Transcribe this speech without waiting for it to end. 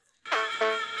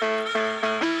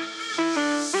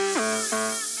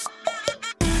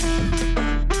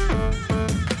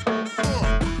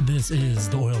This is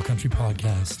the Oil Country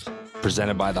Podcast.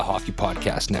 Presented by the Hockey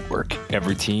Podcast Network.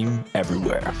 Every team,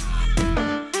 everywhere.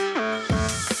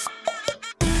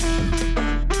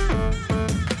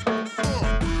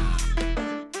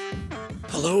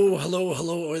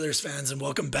 Hello, Oilers fans, and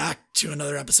welcome back to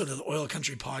another episode of the Oil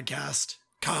Country Podcast.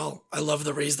 Kyle, I love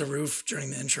the Raise the Roof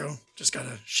during the intro. Just got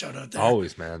a shout out there.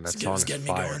 Always, man. That song is getting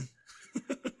fire. me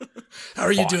going. How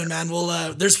are you doing, man?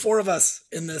 Well, there's four of us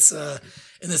in this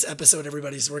episode,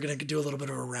 everybody. So we're gonna do a little bit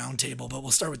of a round table, but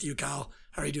we'll start with you, Kyle.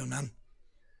 How are you doing, man?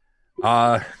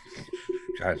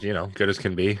 Good as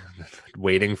can be.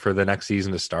 Waiting for the next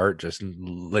season to start, just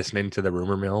listening to the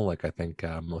rumor mill, like I think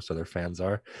most other fans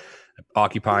are.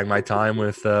 Occupying my time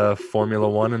with Formula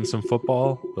One and some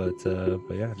football, but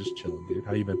yeah, just chilling, dude.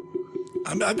 How you been?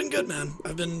 I've been good, man.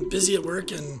 I've been busy at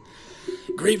work and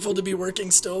grateful to be working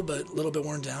still, but a little bit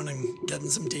worn down and getting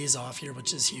some days off here,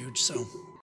 which is huge. So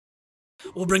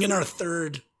we'll bring in our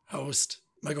third host,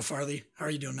 Michael Farley. How are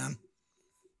you doing, man?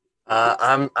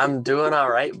 I'm doing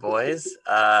all right, boys.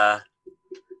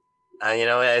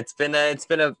 It's been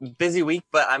a busy week,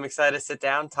 but I'm excited to sit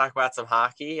down, talk about some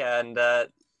hockey, and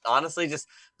honestly, just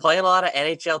playing a lot of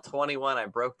NHL 21. I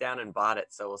broke down and bought it,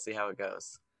 so we'll see how it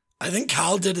goes. I think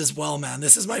Kyle did as well, man.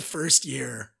 This is my first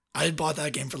year. I had bought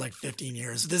that game for like 15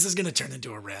 years. This is going to turn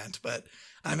into a rant, but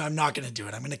I'm not going to do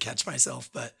it. I'm going to catch myself,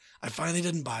 but I finally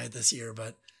didn't buy it this year.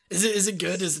 But is it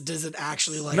good? Does it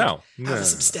actually have a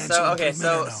substantial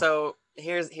improvement? So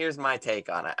here's my take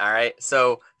on it. All right.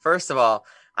 So first of all,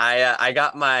 I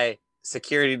got my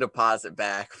security deposit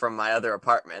back from my other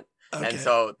apartment. Okay. And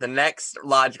so the next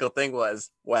logical thing was,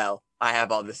 well, I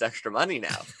have all this extra money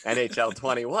now, NHL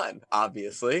 21,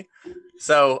 obviously.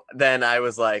 So then I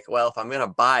was like, well, if I'm going to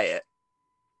buy it,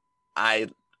 I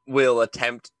will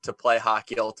attempt to play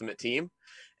Hockey Ultimate Team.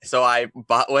 So I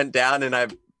went down and I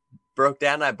broke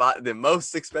down. I bought the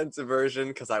most expensive version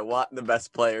because I want the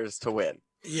best players to win.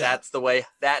 Yeah.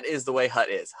 That is the way Hut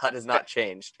is. Hut has not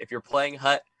changed. If you're playing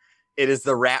Hut, it is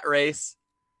the rat race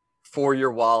for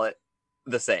your wallet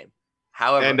the same.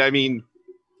 However, and I mean,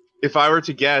 if I were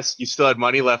to guess, you still had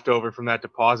money left over from that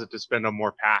deposit to spend on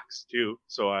more packs too.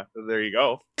 So there you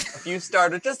go. If you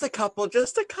started just a couple. You're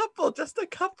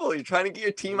trying to get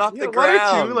your team off the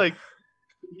ground. Two, like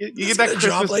you get that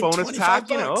Christmas bonus pack,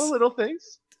 bucks. Little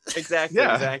things.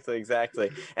 Exactly.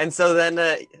 And so then,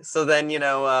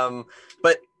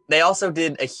 but they also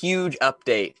did a huge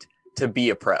update to Be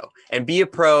a Pro, and Be a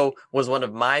Pro was one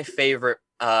of my favorite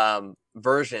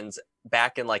versions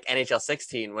back in like NHL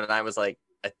 16 when I was like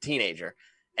a teenager,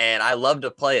 and I loved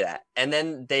to play that. And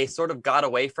then they sort of got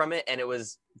away from it, and it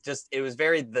was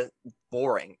very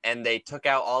boring, and they took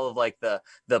out all of like the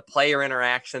player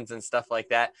interactions and stuff like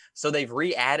that. So they've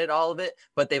re-added all of it,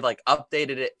 but they've like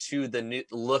updated it to the new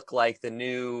look, like the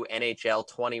new NHL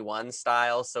 21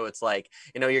 style. So it's like,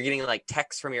 you're getting like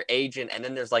text from your agent, and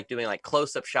then there's like doing like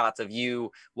close-up shots of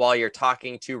you while you're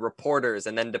talking to reporters,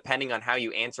 and then depending on how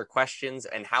you answer questions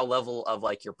and how level of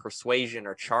like your persuasion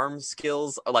or charm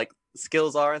skills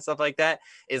are and stuff like that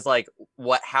is like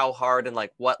how hard and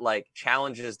like what like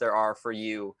challenges there are for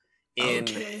you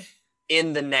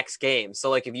in the next game. So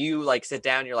like if you like sit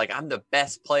down, you're like, I'm the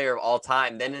best player of all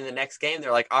time, then in the next game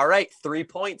they're like, all right, 3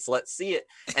 points, let's see it.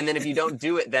 And then if you don't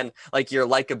do it, then like your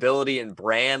likability and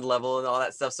brand level and all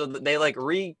that stuff. So they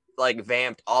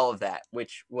vamped all of that,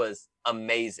 which was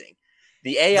amazing.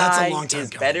 The AI is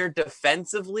better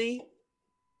defensively,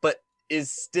 but is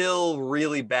still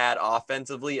really bad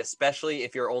offensively, especially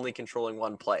if you're only controlling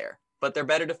one player. But they're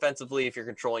better defensively if you're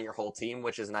controlling your whole team,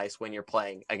 which is nice when you're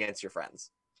playing against your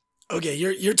friends. Okay,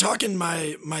 you're talking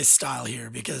my style here,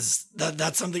 because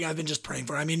that's something I've been just praying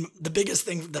for. I mean, the biggest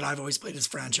thing that I've always played is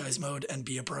franchise mode and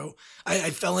Be a Pro. I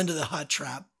fell into the Hut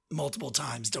trap multiple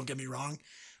times, don't get me wrong,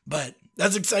 but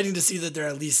that's exciting to see that they're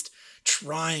at least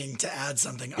trying to add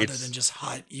something other than just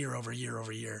Hut year over year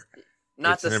over year.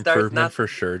 It's an improvement for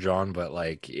sure, John, but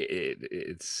like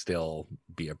it's still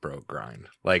Be a Pro grind.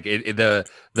 Like the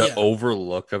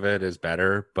overlook of it is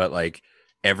better, but like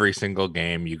every single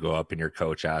game you go up and your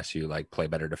coach asks you like play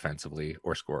better defensively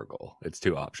or score a goal. It's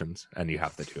two options and you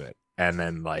have to do it. And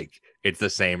then like it's the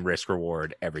same risk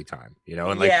reward every time,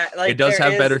 and like it does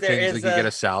have better things. Like you get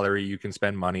a salary, you can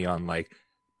spend money on like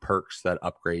perks that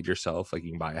upgrade yourself. Like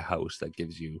you can buy a house that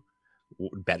gives you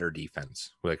better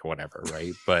defense, like whatever,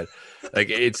 right? But like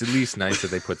it's at least nice that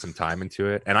they put some time into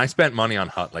it. And I spent money on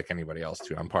Hut like anybody else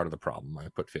too. I'm part of the problem. I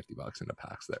put $50 into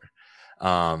packs there.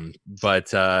 But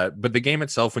the game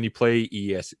itself, when you play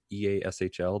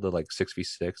EASHL, the like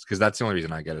 6v6, because that's the only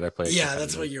reason I get it. I play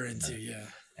that's what you're into. Yeah.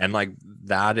 And like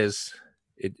that is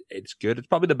it's good. It's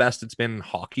probably the best it's been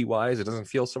hockey wise. It doesn't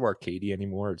feel so arcadey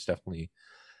anymore. It's definitely,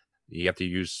 you have to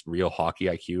use real hockey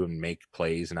IQ and make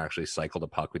plays and actually cycle the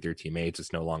puck with your teammates.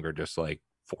 It's no longer just like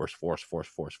force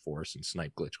and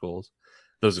snipe glitch goals.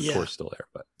 Those of course still there,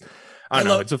 but I don't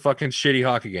know. It's a fucking shitty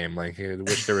hockey game. Like, I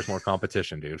wish there was more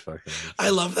competition, dude. Fucking. I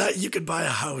love that you could buy a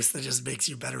house that just makes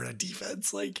you better at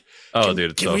defense. Like,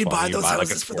 dude, it's can so we funny. buy You those buy like a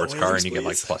houses for the sports car Whalers, and you get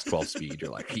like please? plus 12 speed. You're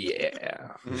like,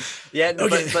 yeah. Yeah,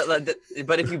 Okay.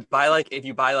 but if you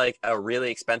buy like a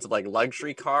really expensive like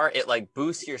luxury car, it like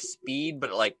boosts your speed, but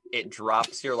it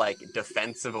drops your like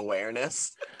defensive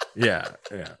awareness. Yeah.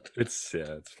 It's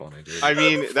funny, dude. I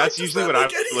mean, that's does usually that what I'm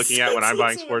make any looking at when sense I'm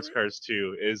buying whatsoever? sports cars too.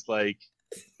 Is like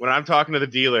when I'm talking to the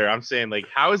dealer, I'm saying like,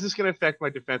 how is this going to affect my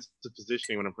defensive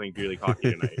positioning when I'm playing beer league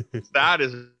hockey tonight? That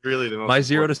is really the most. My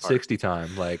 0 to important part. 60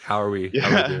 time. Like, how are we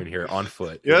doing here on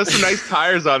foot? You know, some nice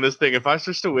tires on this thing. If I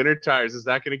switch to winter tires, is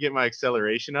that going to get my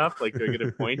acceleration up? Like, do I get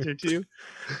a point or two?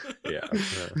 Yeah.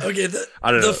 Okay,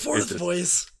 I don't know. the fourth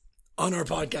voice on our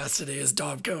podcast today is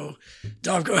Dobko.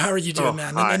 Dobko, how are you doing,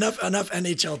 man? Hi. Enough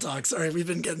NHL talk. Sorry, we've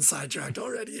been getting sidetracked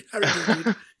already. How are you doing,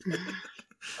 dude?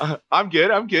 I'm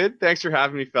good. Thanks for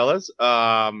having me, fellas.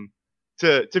 To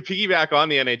piggyback on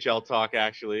the NHL talk,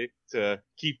 actually, to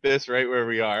keep this right where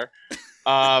we are.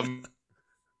 Man,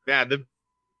 the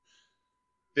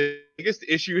biggest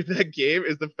issue with that game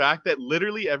is the fact that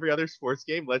literally every other sports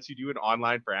game lets you do an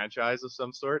online franchise of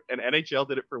some sort, and NHL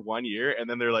did it for 1 year, and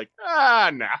then they're like, nah.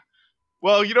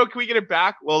 Well, can we get it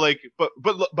back? Well, like,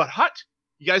 but Hut,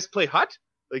 you guys play Hut?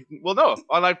 Like, well, no,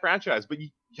 online franchise, but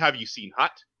have you seen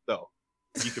Hut though?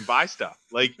 You can buy stuff.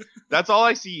 Like, that's all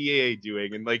I see EA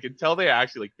doing, and like until they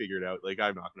actually like figure it out, like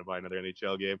I'm not gonna buy another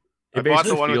NHL game. I bought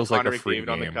the one with feels like Connor a free McDavid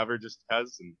on the game. cover just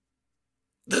because. And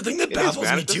The thing that It is, baffles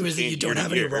man. me It too doesn't is that you change don't year to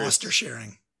have any year. roster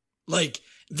sharing. Like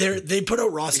they put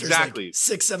out rosters Exactly. like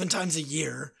 6-7 times a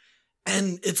year,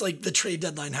 and it's like the trade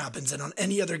deadline happens, and on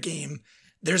any other game,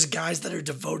 there's guys that are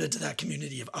devoted to that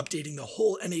community of updating the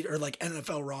whole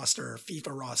NFL roster or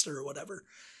FIFA roster or whatever.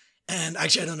 And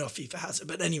actually, I don't know if FIFA has it,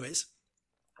 but anyways,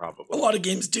 probably. a lot of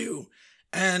games do,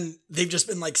 and they've just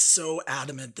been like so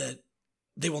adamant that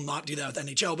they will not do that with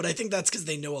NHL. But I think that's because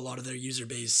they know a lot of their user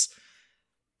base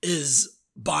is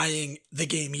buying the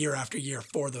game year after year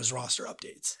for those roster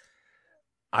updates.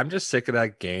 I'm just sick of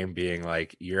that game being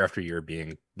like year after year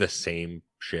being the same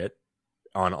shit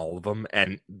on all of them.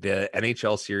 And the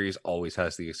NHL series always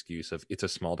has the excuse of it's a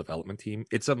small development team.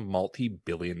 It's a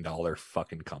multi-billion-dollar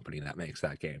fucking company that makes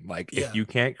that game. Like, if you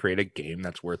can't create a game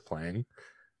that's worth playing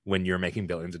when you're making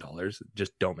billions of dollars,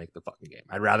 just don't make the fucking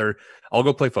game. I'll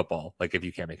go play football. Like, if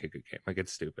you can't make a good game, like,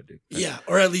 it's stupid, dude. Yeah,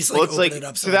 or at least Well, like it's open like, it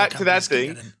up to so that- other to that companies can thing,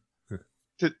 get in.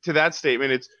 To that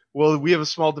statement, it's, well, we have a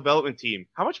small development team.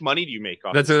 How much money do you make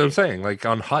off That's this what I'm game? saying. Like,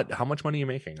 on Hut, how much money are you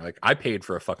making? Like, I paid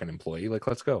for a fucking employee. Like,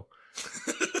 let's go.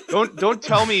 Don't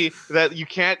tell me that you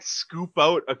can't scoop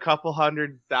out a couple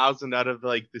 $100,000 out of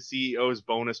like the CEO's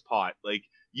bonus pot. Like,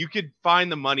 you could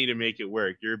find the money to make it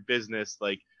work. You're a business.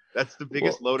 Like, that's the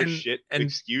biggest load of shit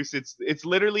excuse. It's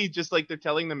literally just like they're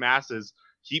telling the masses,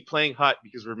 keep playing Hut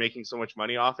because we're making so much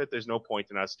money off it. There's no point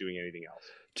in us doing anything else.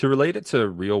 To relate it to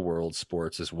real world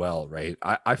sports as well, right?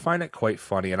 I find it quite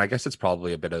funny, and I guess it's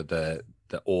probably a bit of the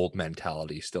old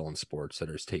mentality still in sports that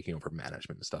is taking over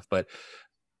management and stuff. But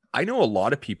I know a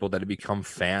lot of people that have become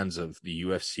fans of the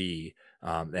UFC,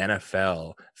 the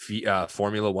NFL,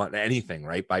 Formula One, anything,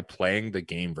 right? By playing the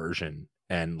game version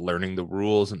and learning the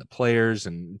rules and the players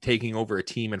and taking over a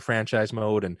team in franchise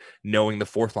mode and knowing the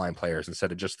fourth line players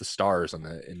instead of just the stars in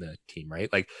the team,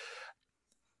 right? Like,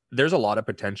 there's a lot of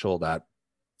potential that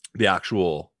the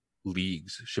actual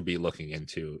leagues should be looking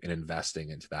into and investing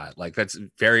into that. Like, that's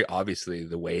very obviously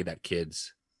the way that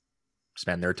kids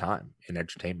spend their time in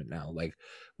entertainment now. Like,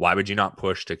 why would you not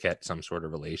push to get some sort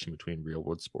of relation between real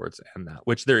world sports and that,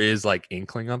 which there is like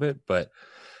inkling of it, but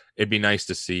it'd be nice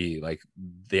to see like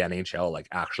the NHL like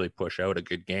actually push out a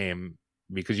good game,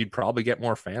 because you'd probably get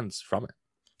more fans from it.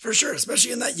 For sure,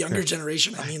 especially in that younger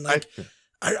generation. I mean, like,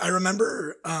 I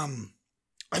remember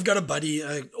I've got a buddy,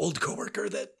 an old coworker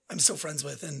that I'm still friends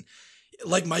with, and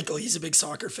like Michael, he's a big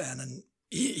soccer fan, and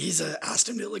he's a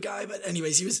Aston Villa guy. But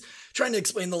anyways, he was trying to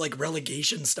explain the like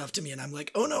relegation stuff to me, and I'm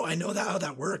like, oh no, I know how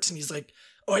that works. And he's like,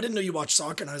 oh, I didn't know you watch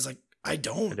soccer. And I was like, I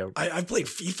don't. I've played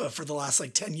FIFA for the last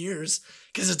like 10 years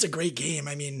because it's a great game.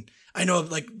 I mean, I know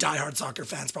like diehard soccer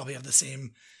fans probably have the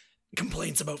same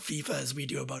complaints about FIFA as we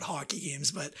do about hockey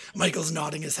games, but Michael's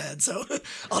nodding his head, so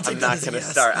I'll take that as a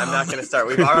yes. I'm not going to start.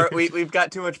 We've got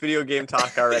too much video game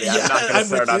talk already. Yeah, I'm not going to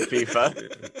start on with you.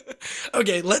 FIFA.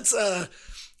 Okay,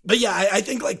 But yeah, I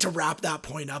think like to wrap that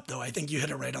point up though, I think you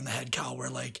hit it right on the head, Cal, where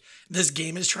like this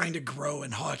game is trying to grow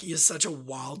and hockey is such a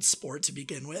wild sport to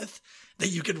begin with that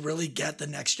you could really get the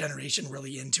next generation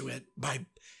really into it by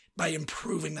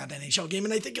improving that NHL game.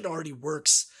 And I think it already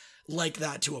works like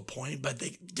that to a point, but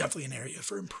they definitely an area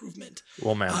for improvement.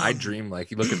 Well, man, I dream like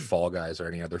you look at Fall Guys or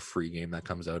any other free game that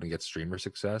comes out and gets streamer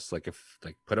success. Like if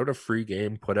like put out a free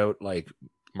game, put out like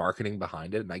marketing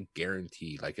behind it, and I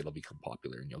guarantee like it'll become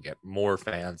popular and you'll get more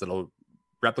fans. It'll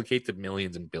replicate to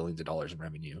millions and billions of dollars in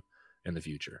revenue in the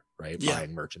future, right? Yeah.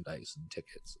 Buying merchandise and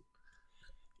tickets.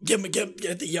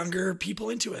 Get the younger people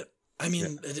into it. I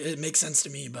mean, it makes sense to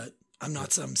me, but I'm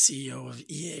not some CEO of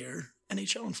EA or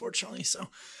NHL, unfortunately. So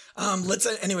let's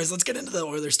get into the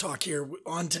Oilers talk here.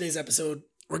 On today's episode,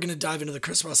 we're going to dive into the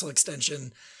Chris Russell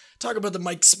extension, talk about the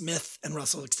Mike Smith and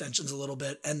Russell extensions a little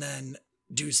bit, and then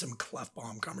do some Clef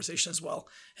Bomb conversation as well.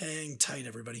 Hang tight,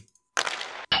 everybody.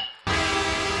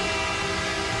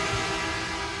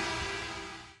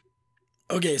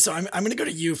 Okay, so I'm going to go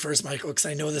to you first, Michael, because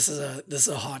I know this is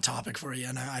a hot topic for you,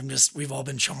 and we've all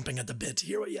been chomping at the bit to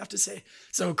hear what you have to say.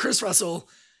 So Chris Russell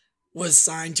was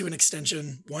signed to an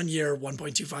extension, 1 year,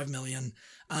 $1.25 million.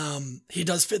 He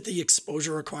does fit the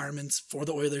exposure requirements for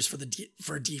the Oilers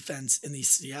for defense in the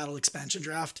Seattle expansion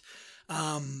draft.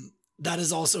 That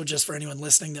is also just for anyone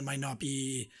listening that might not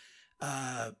be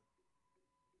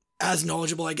as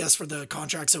knowledgeable, I guess, for the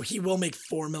contract. So he will make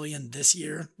 $4 million this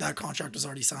year. That contract was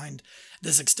already signed.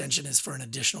 This extension is for an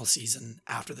additional season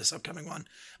after this upcoming one.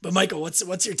 But Michael,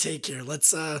 what's your take here? Let's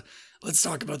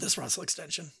talk about this Russell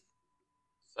extension.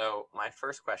 So my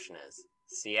first question is,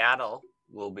 Seattle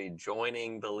will be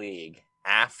joining the league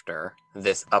after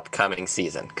this upcoming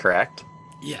season, correct?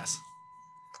 Yes.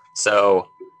 So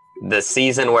the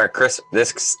season where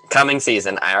this coming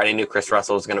season, I already knew Chris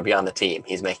Russell was going to be on the team.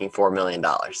 He's making $4 million.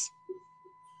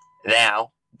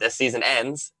 Now, this season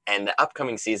ends, and the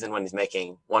upcoming season when he's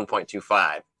making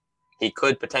 1.25, he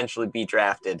could potentially be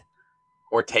drafted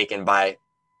or taken by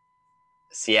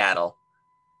Seattle,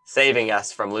 saving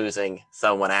us from losing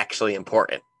someone actually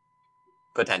important,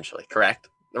 potentially, correct?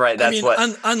 Right, that's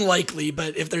unlikely,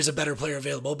 but if there's a better player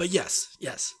available, but yes.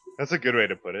 That's a good way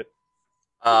to put it.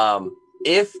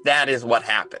 If that is what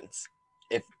happens,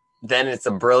 then it's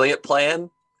a brilliant plan,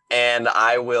 and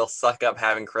I will suck up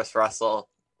having Chris Russell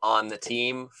on the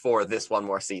team for this one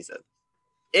more season.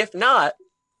 If not,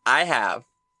 I have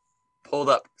pulled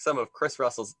up some of Chris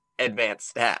Russell's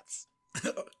advanced stats.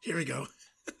 Here we go.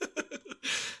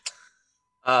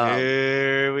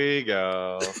 Here we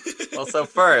go. Well, so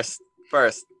first,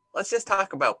 let's just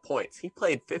talk about points. He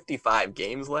played 55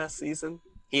 games last season.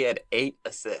 He had 8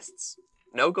 assists.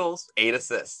 No goals, 8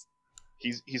 assists.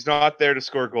 He's not there to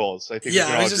score goals. I think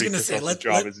I was just going to say, his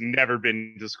job has never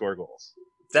been to score goals.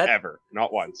 Ever,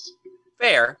 not once.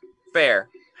 Fair.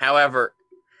 However,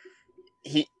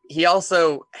 he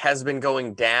also has been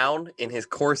going down in his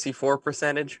Corsi for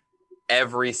percentage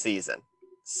every season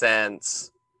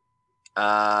since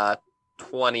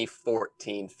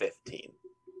 2014-15.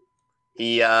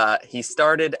 He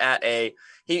started at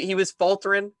he was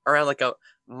faltering around like a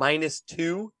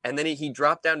 -2, and then he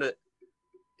dropped down to,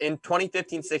 in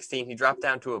 2015-16 he dropped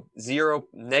down to a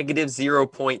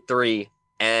 -0.3,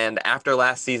 and after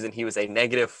last season he was a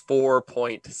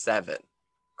 -4.7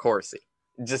 Corsi.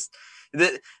 Just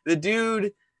the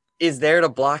dude is there to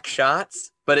block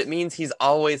shots, but it means he's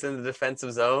always in the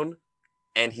defensive zone,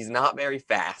 and he's not very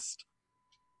fast.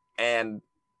 And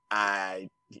can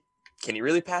he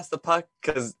really pass the puck?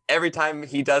 Because every time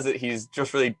he does it, he's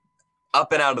just really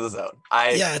up and out of the zone.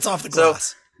 It's off the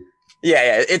glass.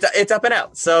 It's up and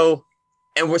out. So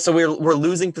we're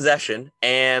losing possession,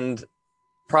 and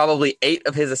probably 8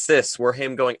 of his assists were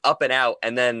him going up and out,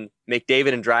 and then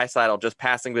McDavid and Draisaitl just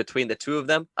passing between the two of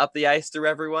them up the ice through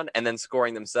everyone, and then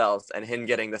scoring themselves, and him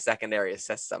getting the secondary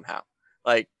assist somehow.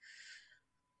 But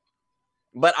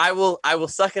I will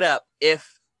suck it up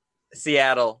if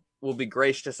Seattle will be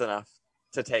gracious enough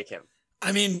to take him.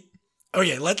 I mean,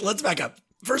 okay, let's back up.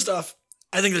 First off,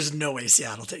 I think there's no way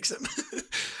Seattle takes him.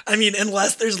 I mean,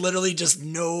 unless there's literally just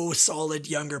no solid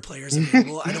younger players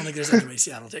available, I don't think there's any way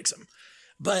Seattle takes him.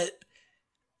 But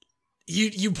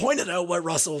you pointed out what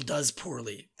Russell does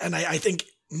poorly, and I think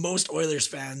most Oilers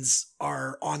fans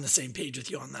are on the same page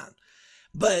with you on that.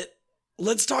 But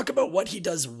let's talk about what he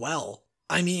does well.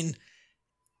 I mean,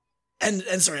 and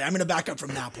sorry, I'm going to back up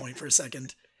from that point for a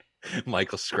second.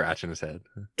 Michael's scratching his head.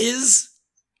 Is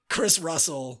Chris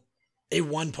Russell a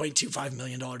 $1.25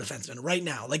 million defenseman right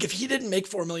now? Like, if he didn't make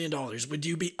 $4 million, would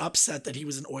you be upset that he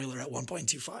was an Oiler at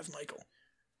 1.25, Michael?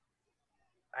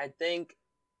 I think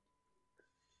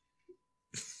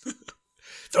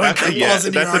Throwing curveballs in your that's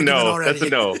a argument no. already. That's a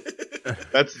no.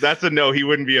 That's a no. He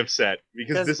wouldn't be upset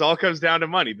because this all comes down to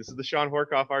money. This is the Sean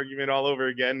Horkoff argument all over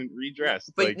again,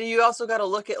 redressed. But you also got to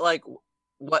look at like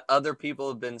what other people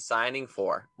have been signing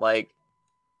for. Like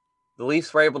the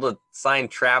Leafs were able to sign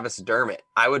Travis Dermott.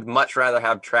 I would much rather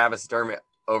have Travis Dermott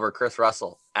over Chris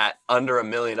Russell at under $1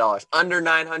 million, under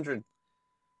 900.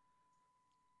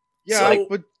 Yeah,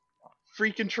 but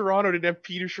freaking Toronto didn't have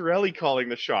Peter Chiarelli calling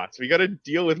the shots. We got to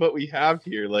deal with what we have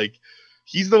here. Like,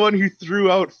 he's the one who threw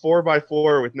out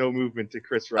 4x4 with no movement to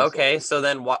Chris Russell. Okay, so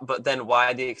then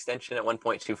why the extension at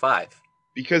 1.25?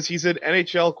 Because he's an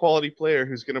NHL quality player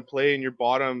who's going to play in your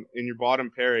bottom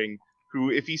pairing. Who,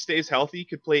 if he stays healthy,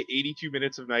 could play 82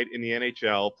 minutes a night in the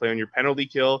NHL, play on your penalty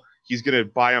kill. He's going to,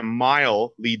 by a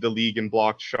mile, lead the league in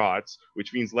blocked shots,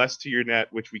 which means less to your net,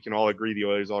 which we can all agree the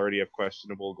Oilers already have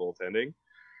questionable goaltending.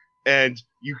 And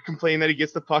you complain that he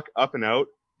gets the puck up and out.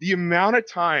 The amount of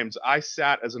times I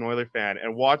sat as an Oiler fan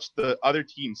and watched the other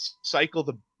teams cycle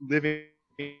the living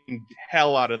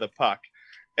hell out of the puck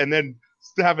and then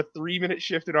to have a 3-minute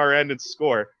shift at our end and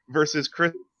score versus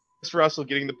Chris Russell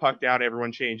getting the puck down,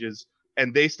 everyone changes,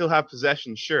 and they still have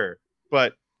possession, sure,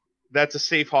 but that's a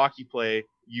safe hockey play.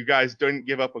 You guys don't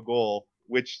give up a goal,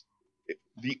 which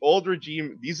the old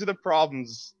regime, these are the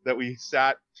problems that we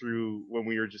sat through when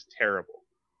we were just terrible.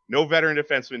 No veteran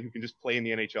defenseman who can just play in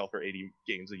the NHL for 80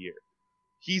 games a year.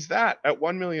 He's that at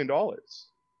 $1 million.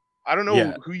 I don't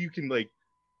know who you can, like,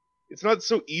 it's not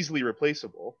so easily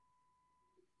replaceable.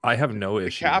 I have no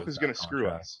issue. The cap is going to screw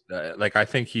us. Like, I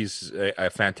think he's a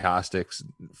fantastic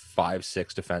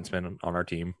 5-6 defenseman on our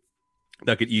team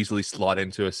that could easily slot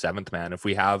into a seventh man if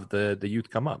we have the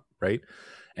youth come up, right?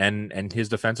 And his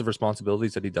defensive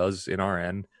responsibilities that he does in our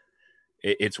end,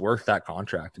 it's worth that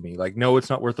contract to me. Like, no, it's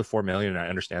not worth the $4 million. I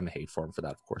understand the hate for him for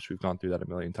that. Of course, we've gone through that a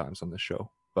million times on this show,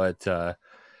 but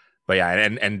yeah,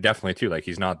 and definitely too, like,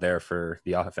 he's not there for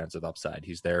the offensive upside.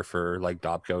 He's there for, like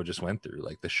Dobko just went through,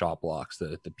 like the shot blocks,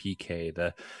 the PK,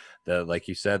 the like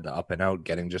you said, the up and out,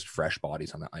 getting just fresh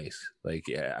bodies on the ice. Like,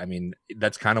 yeah, I mean,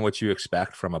 that's kind of what you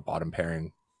expect from a bottom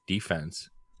pairing defense.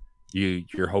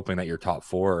 You're hoping that your top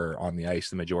four are on the ice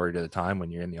the majority of the time when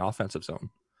you're in the offensive zone.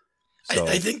 So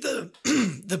I think the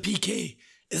PK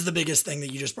is the biggest thing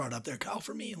that you just brought up there, Kyle,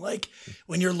 for me. Like,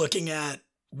 when you're looking at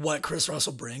what Chris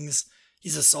Russell brings,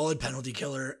 he's a solid penalty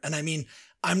killer. And I mean,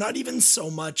 I'm not even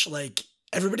so much like,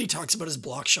 everybody talks about his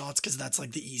block shots because that's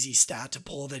like the easy stat to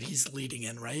pull that he's leading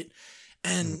in, right?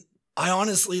 And I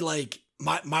honestly, like,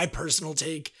 my personal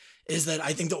take is that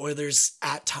I think the Oilers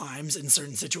at times in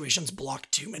certain situations block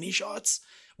too many shots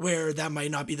where that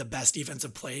might not be the best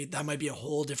defensive play. That might be a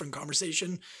whole different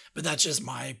conversation, but that's just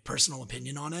my personal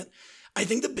opinion on it. I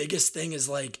think the biggest thing is,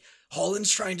 like,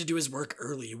 Holland's trying to do his work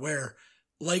early where,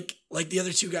 like the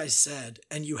other two guys said,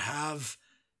 and you have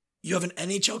an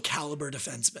NHL caliber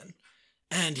defenseman,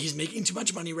 and he's making too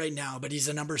much money right now, but he's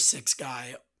a number 6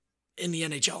 guy in the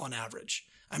NHL on average.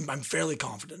 I'm fairly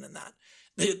confident in that.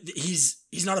 He's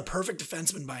not a perfect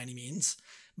defenseman by any means,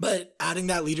 but adding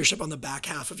that leadership on the back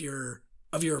half of your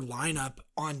lineup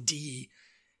on D,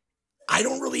 I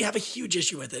don't really have a huge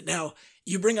issue with it. Now,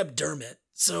 you bring up Dermott,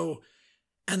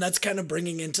 and that's kind of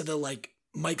bringing into the, like,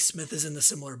 Mike Smith is in the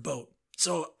similar boat.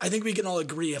 So I think we can all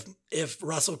agree if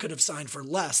Russell could have signed for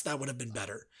less, that would have been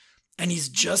better. And he's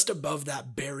just above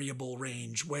that variable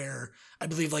range where I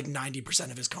believe like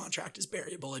 90% of his contract is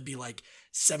variable. It'd be like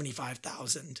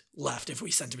 $75,000 left if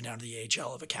we sent him down to the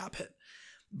AHL of a cap hit.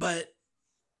 But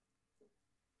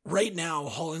right now,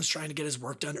 Holland's trying to get his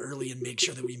work done early and make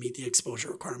sure that we meet the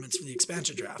exposure requirements for the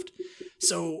expansion draft.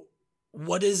 So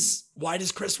why does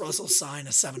Chris Russell sign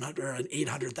a $700,000 or an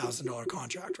 $800,000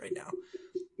 contract right now?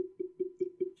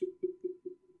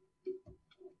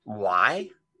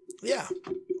 Why? Yeah.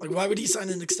 Like, why would he sign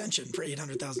an extension for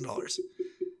 $800,000?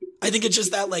 I think it's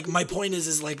just that, like, my point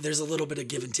is like, there's a little bit of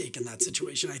give and take in that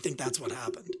situation. I think that's what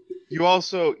happened. You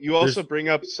also bring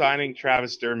up signing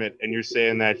Travis Dermott, and you're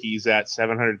saying that he's at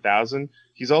 $700,000.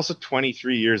 He's also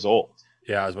 23 years old.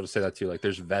 Yeah, I was about to say that too. Like,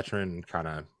 there's veteran kind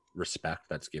of respect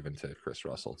that's given to Chris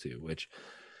Russell too, which,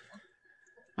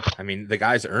 I mean, the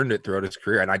guy's earned it throughout his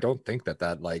career, and I don't think that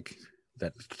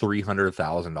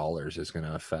 $300,000 is going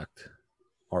to affect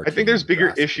our team. I think there's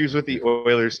bigger issues with the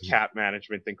Oilers cap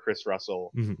management than Chris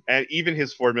Russell, and even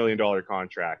his $4 million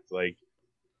contract. Like,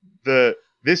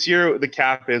 this year the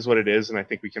cap is what it is, and I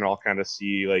think we can all kind of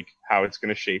see, like, how it's going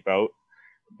to shape out.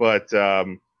 But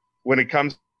when it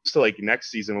comes to, like,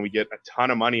 next season, when we get a ton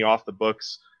of money off the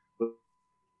books,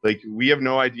 like, we have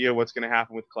no idea what's going to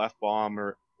happen with Clefbaum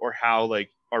or how, like,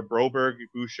 are Broberg,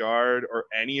 Bouchard, or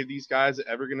any of these guys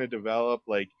ever going to develop?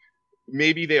 Like,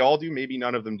 maybe they all do, maybe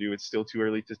none of them do. It's still too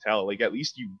early to tell. Like, at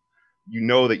least you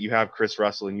know that you have Chris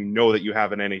Russell, and you know that you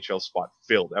have an NHL spot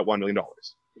filled at $1 million.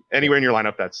 Anywhere in your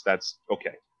lineup, that's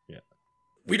okay. Yeah.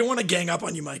 We don't want to gang up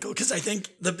on you, Michael, because I think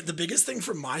the biggest thing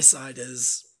from my side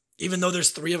is, even though there's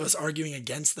three of us arguing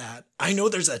against that, I know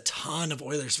there's a ton of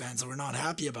Oilers fans that were not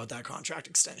happy about that contract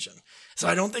extension. So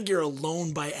I don't think you're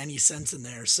alone by any sense in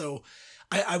there. So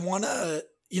I want to,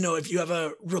 if you have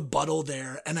a rebuttal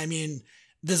there, and I mean,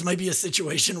 this might be a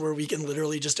situation where we can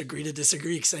literally just agree to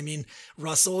disagree. Because I mean,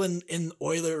 Russell in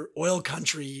oil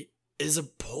country is a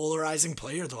polarizing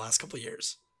player the last couple of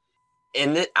years.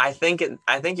 I think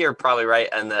you're probably right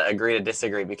on the agree to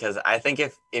disagree, because I think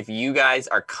if you guys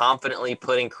are confidently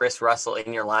putting Chris Russell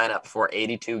in your lineup for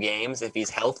 82 games, if he's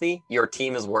healthy, your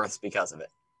team is worse because of it.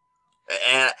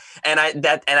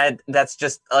 That's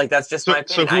just my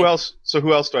opinion. So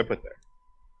who else do I put there?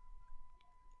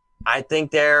 I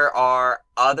think there are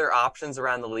other options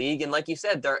around the league, and like you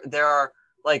said, there are,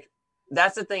 like,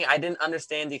 that's the thing. I didn't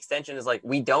understand the extension is, like,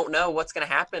 we don't know what's going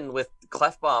to happen with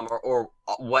Klefbom or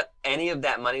what any of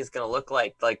that money is going to look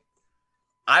like. Like,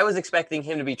 I was expecting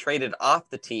him to be traded off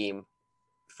the team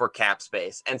for cap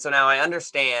space. And so now I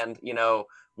understand,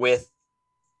 with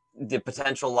the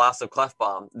potential loss of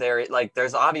Klefbom,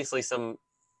 there's obviously some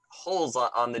holes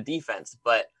on the defense,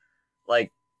 but,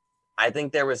 like, I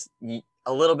think there was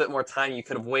a little bit more time. You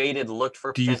could have waited, looked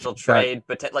for potential trade,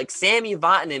 but like Sammy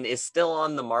Vatanen is still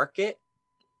on the market,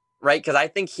 right? Because I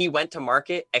think he went to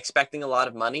market expecting a lot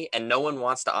of money, and no one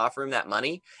wants to offer him that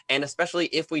money. And especially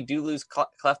if we do lose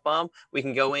Klefbom, we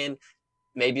can go in,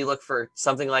 maybe look for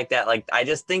something like that. Like, I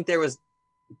just think there was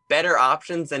better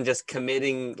options than just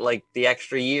committing like the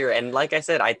extra year. And like I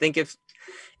said, I think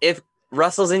if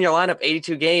Russell's in your lineup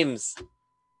 82 games,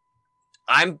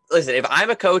 if I'm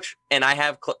a coach and I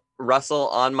have Russell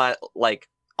on my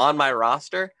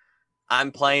roster,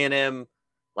 I'm playing him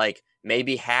like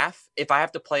maybe half. If I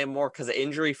have to play him more because of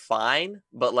injury, fine.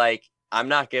 But like, I'm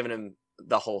not giving him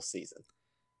the whole season.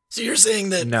 So you're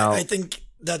saying that? No. I think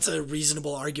that's a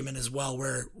reasonable argument as well.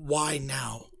 Where why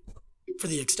now for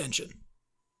the extension?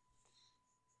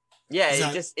 Yeah,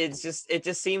 it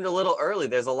just seemed a little early.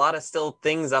 There's a lot of still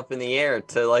things up in the air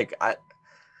to like.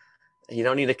 You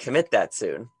don't need to commit that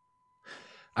soon.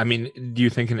 I mean, do you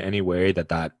think in any way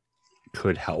that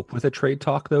could help with a trade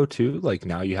talk though too? Like,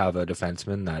 now you have a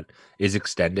defenseman that is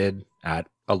extended at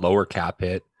a lower cap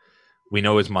hit. We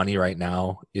know his money right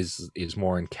now is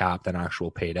more in cap than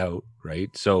actual paid out,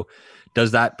 right? So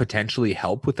does that potentially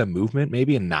help with the movement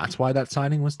maybe, and that's why that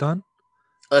signing was done?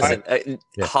 Listen,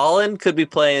 Holland could be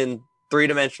playing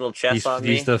three-dimensional chess on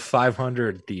me. He's the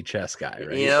 500D chess guy,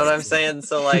 right? You know what I'm saying?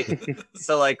 So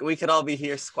like we could all be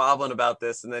here squabbling about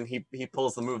this, and then he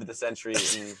pulls the move of the century,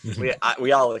 and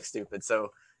we all look stupid.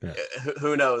 So yeah.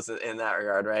 Who knows in that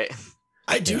regard, right?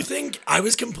 I do think I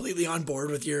was completely on board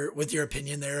with your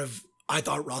opinion there. I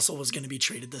thought Russell was going to be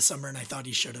traded this summer, and I thought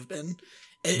he should have been.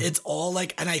 It's all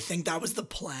like, and I think that was the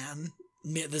plan.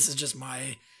 This is just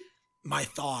my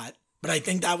thought. But I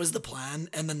think that was the plan,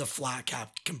 and then the flat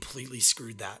cap completely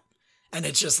screwed that. And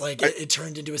it's just like it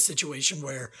turned into a situation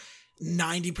where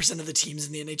 90% of the teams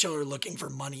in the NHL are looking for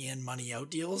money in, money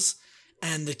out deals,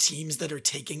 and the teams that are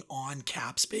taking on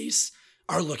cap space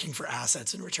are looking for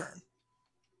assets in return.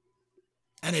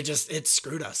 And it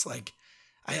screwed us. Like,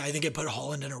 I think it put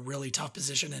Holland in a really tough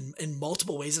position in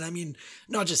multiple ways. And I mean,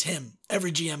 not just him.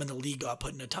 Every GM in the league got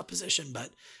put in a tough position. But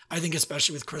I think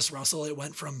especially with Chris Russell, it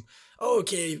went from,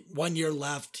 1 year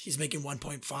left. He's making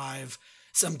 1.5.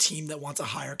 Some team that wants a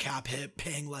higher cap hit,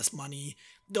 paying less money,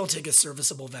 they'll take a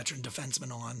serviceable veteran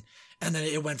defenseman on. And then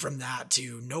it went from that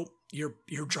to, nope, you're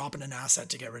dropping an asset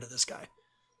to get rid of this guy.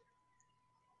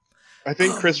 I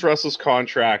think Chris Russell's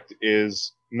contract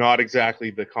is not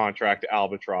exactly the contract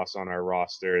albatross on our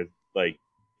roster. Like,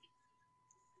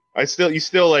 you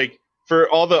still like, for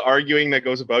all the arguing that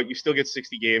goes about, you still get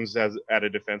 60 games at a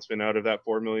defenseman out of that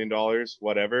 $4 million,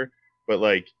 whatever. But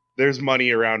like, there's money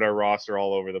around our roster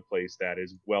all over the place that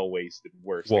is well wasted.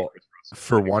 Worse. Well,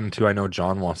 for one, too, I know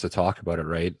John wants to talk about it,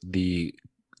 right? The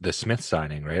Smith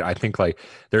signing, right? I think like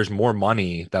there's more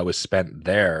money that was spent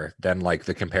there than like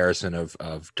the comparison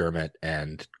of Dermott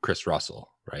and Chris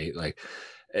Russell, right?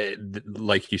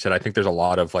 Like you said, I think there's a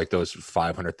lot of like those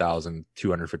 $500,000,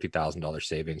 $250,000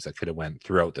 savings that could have went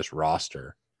throughout this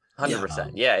roster.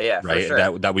 100%. Yeah, right. For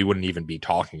sure. That we wouldn't even be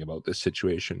talking about this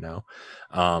situation now.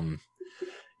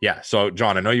 Yeah. So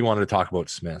John, I know you wanted to talk about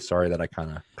Smith. Sorry that I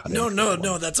kind of cut in.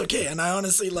 No, that's okay. And I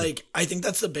honestly I think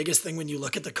that's the biggest thing when you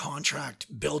look at the contract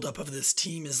buildup of this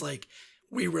team is like,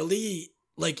 we really,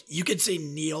 like, you could say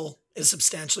Neil is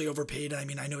substantially overpaid. I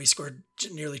mean, I know he scored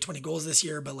nearly 20 goals this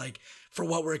year, but like for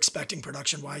what we're expecting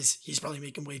production wise, he's probably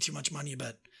making way too much money,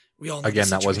 but we all know again,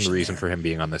 that wasn't the reason there. for him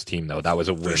being on this team though. That was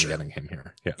a win getting him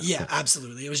here. Yeah,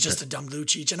 absolutely. It was just a dumb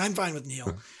Lucic, and I'm fine with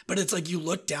Neil, but it's like you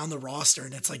look down the roster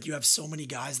and it's like you have so many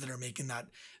guys that are making that,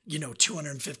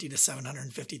 250 to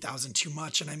 750,000 too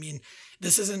much. And I mean,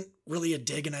 this isn't really a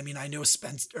dig. And I mean, I know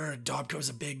Dobko's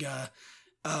a big,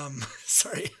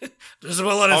 sorry, there's a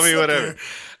lot of whatever.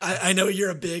 I know you're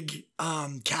a big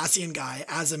Cassian guy,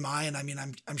 as am I, and I mean,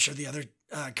 I'm sure the other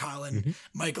Kyle and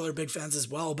Michael are big fans as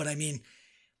well. But I mean,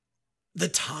 the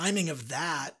timing of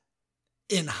that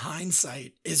in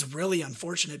hindsight is really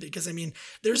unfortunate because I mean,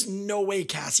 there's no way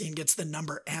Cassian gets the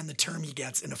number and the term he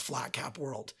gets in a flat cap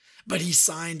world, but he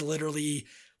signed literally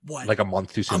like a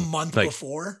month too soon,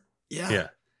 before. Yeah.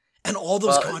 And all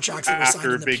those contracts that were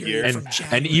signed in the period from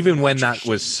January. And even when that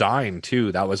was signed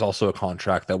too, that was also a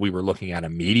contract that we were looking at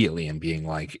immediately and being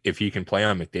like, if he can play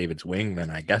on McDavid's wing, then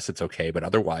I guess it's okay. But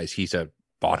otherwise he's a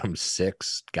bottom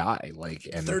 6 guy, like,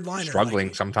 and third liner,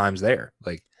 struggling sometimes there.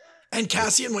 Like, and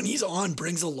Cassian, when he's on,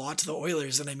 brings a lot to the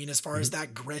Oilers. And I mean, as far as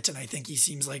that grit, and I think he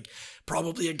seems like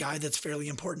probably a guy that's fairly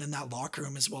important in that locker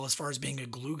room as well as far as being a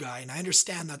glue guy. And I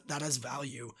understand that that has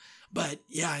value, but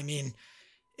yeah, I mean,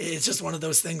 it's just one of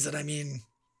those things that, I mean,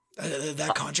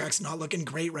 that contract's not looking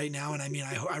great right now. And I mean,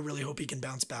 I really hope he can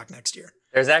bounce back next year.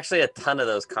 There's actually a ton of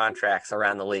those contracts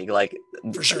around the league. Like,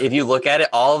 for sure. If you look at it,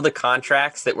 all of the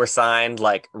contracts that were signed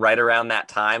like right around that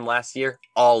time last year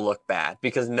all look bad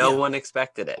because no one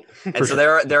expected it. And so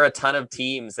there are a ton of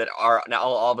teams that are now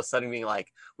all of a sudden being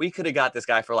like, we could have got this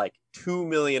guy for like $2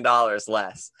 million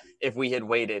less if we had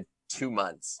waited 2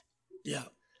 months. Yeah.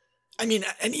 I mean,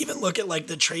 and even look at like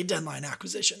the trade deadline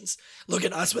acquisitions. Look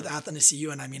at us with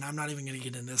Athanasiou, and I mean, I'm not even going to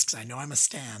get into this because I know I'm a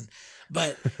stan,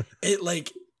 but it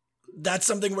like that's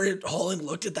something where Holland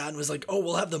looked at that and was like, "Oh,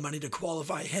 we'll have the money to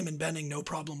qualify him and Benning, no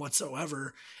problem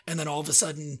whatsoever." And then all of a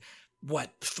sudden,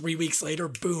 3 weeks later,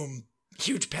 boom,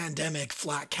 huge pandemic,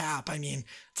 flat cap. I mean,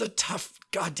 it's a tough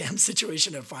goddamn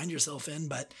situation to find yourself in,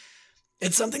 but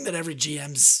it's something that every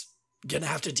GM's gonna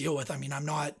have to deal with. I mean,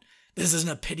 this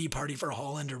isn't a pity party for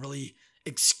Holland or really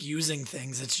excusing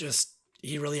things. It's just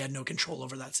he really had no control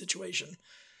over that situation.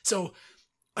 So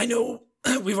I know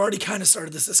we've already kind of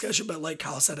started this discussion, but like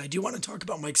Kyle said, I do want to talk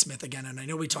about Mike Smith again. And I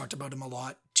know we talked about him a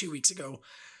lot 2 weeks ago,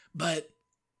 but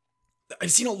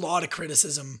I've seen a lot of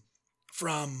criticism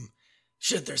from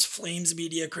there's Flames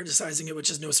media criticizing it, which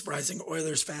is no surprising.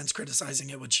 Oilers fans criticizing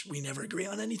it, which we never agree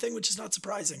on anything, which is not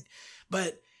surprising.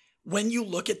 But when you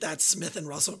look at that Smith and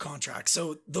Russell contract,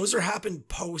 so those are happened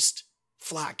post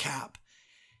flat cap,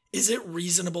 is it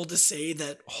reasonable to say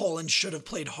that Holland should have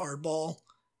played hardball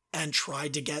and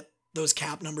tried to get those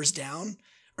cap numbers down?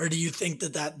 Or do you think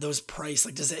that those price,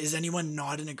 like, is anyone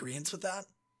not in agreement with that?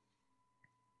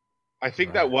 I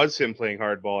think that was him playing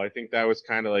hardball. I think that was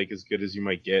kind of like as good as you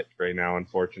might get right now,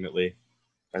 unfortunately.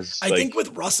 I think with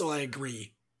Russell, I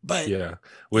agree. But yeah,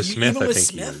 with Smith, I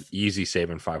think you're easy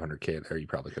saving $500K there. You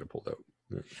probably could have pulled out.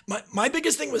 Yeah. My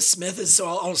biggest thing with Smith is, so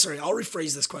I'll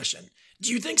rephrase this question.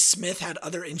 Do you think Smith had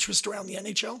other interest around the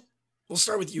NHL? We'll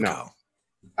start with you, Kyle.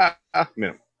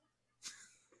 No.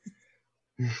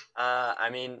 I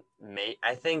mean,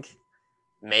 I think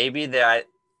maybe that,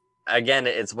 again,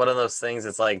 it's one of those things.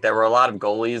 It's like there were a lot of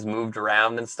goalies moved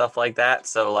around and stuff like that.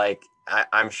 So like,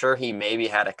 I'm sure he maybe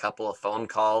had a couple of phone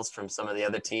calls from some of the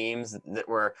other teams that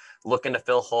were looking to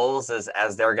fill holes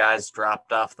as their guys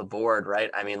dropped off the board, right?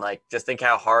 I mean, like, just think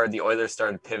how hard the Oilers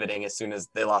started pivoting as soon as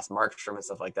they lost Markstrom and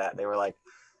stuff like that. They were like,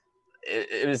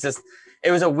 it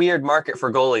was a weird market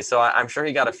for goalies. So I'm sure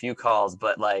he got a few calls,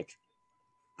 but like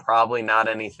probably not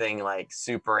anything like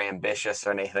super ambitious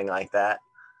or anything like that.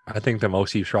 I think the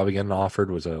most he's probably getting offered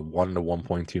was a $1 to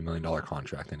 $1.2 million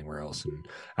contract anywhere else. And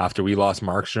after we lost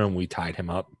Markstrom, we tied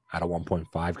him up at a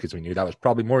 1.5 because we knew that was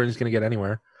probably more than he's going to get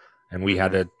anywhere. And we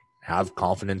had to have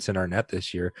confidence in our net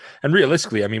this year. And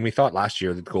realistically, I mean, we thought last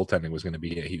year that goaltending was going to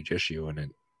be a huge issue,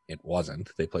 and it wasn't.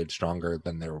 They played stronger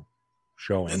than they were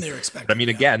showing. And they were expecting. But I mean,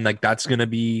 again, like that's going to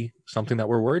be something that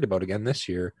we're worried about again this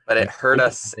year. But it hurt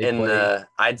us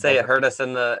I'd say it hurt us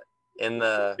in the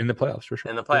playoffs for sure.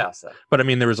 In the playoffs, though. But I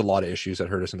mean, there was a lot of issues that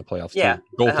hurt us in the playoffs. Yeah, too.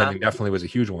 Goaltending definitely was a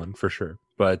huge one for sure.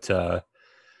 But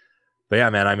yeah,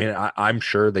 man. I mean, I'm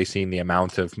sure they seen the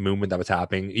amount of movement that was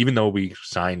happening. Even though we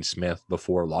signed Smith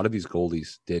before, a lot of these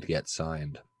goalies did get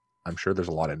signed. I'm sure there's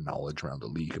a lot of knowledge around the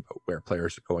league about where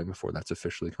players are going before that's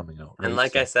officially coming out. Right? And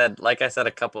like I said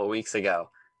a couple of weeks ago,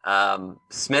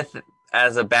 Smith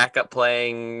as a backup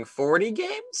playing 40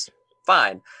 games,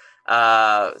 fine.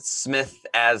 Smith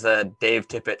as a Dave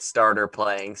Tippett starter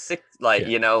playing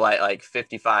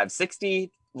 55,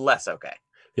 60, less okay.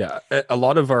 Yeah, a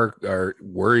lot of our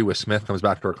worry with Smith comes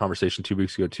back to our conversation 2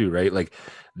 weeks ago too, right? Like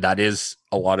that is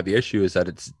a lot of the issue is that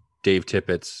it's Dave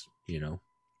Tippett's,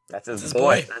 that's his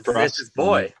boy. That's his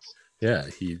boy. Yeah,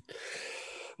 he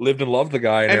lived and loved the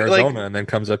guy in Arizona, and then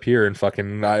comes up here and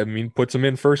puts him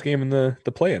in first game in the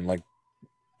play-in. Like,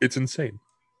 it's insane.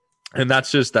 And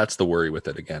that's the worry with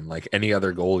it again. Like any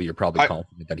other goalie, you're probably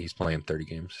confident that he's playing 30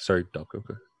 games. Sorry, Delco.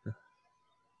 Yeah.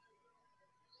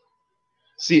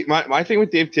 See, my thing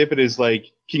with Dave Tippett is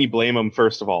like, can you blame him,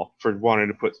 first of all, for wanting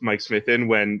to put Mike Smith in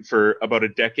when for about a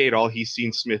decade, all he's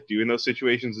seen Smith do in those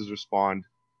situations is respond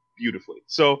beautifully.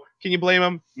 So can you blame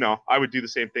him? No, I would do the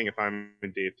same thing if I'm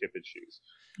in Dave Tippett's shoes.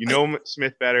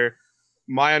 Smith better.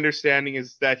 My understanding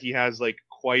is that he has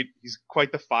he's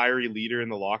quite the fiery leader in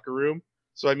the locker room.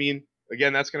 So, I mean,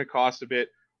 again, that's going to cost a bit.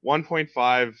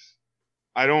 1.5,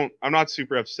 I'm not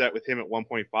super upset with him at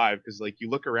 1.5 because you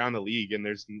look around the league and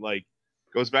there's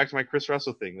goes back to my Chris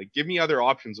Russell thing. Give me other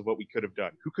options of what we could have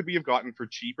done. Who could we have gotten for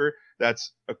cheaper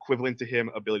that's equivalent to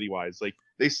him ability-wise?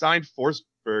 They signed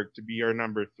Forsberg to be our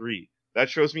number 3. That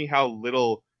shows me how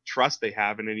little trust they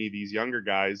have in any of these younger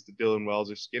guys, the Dylan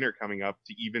Wells or Skinner coming up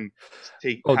to even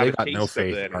take. Oh, they got no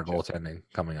faith in our goaltending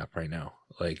coming up right now.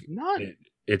 None.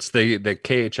 It's the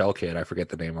KHL kid. I forget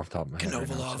the name off the top of my head.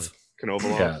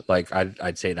 Konovalov. Yeah,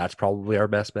 I'd say that's probably our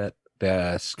best bet.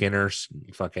 The Skinner's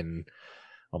fucking.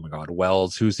 Oh my God,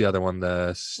 Wells. Who's the other one?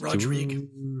 The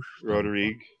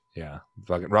Rodrigue. Yeah,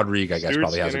 fucking Rodrigue. I guess Stuart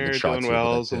probably has a good shot. Dylan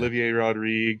Wells, Olivier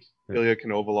Rodrigue, Ilya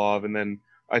Konovalov, and then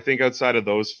I think outside of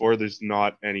those 4, there's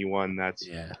not anyone that's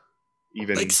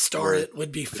even Starrett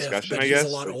would be 5th, but he's a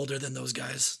lot older than those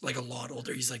guys. A lot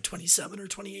older. He's 27 or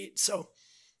 28, so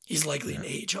he's likely an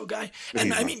AHL guy.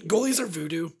 And I mean, goalies are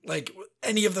voodoo.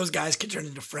 Any of those guys could turn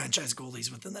into franchise goalies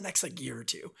within the next year or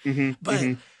two. Mm-hmm, but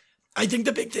I think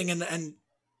the big thing, and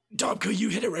Dobko, you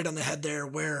hit it right on the head there,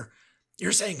 where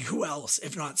you're saying who else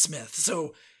if not Smith.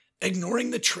 So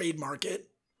ignoring the trade market,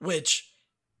 which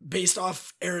based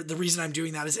off the reason I'm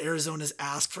doing that is Arizona's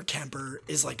ask for Kemper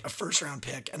is a first-round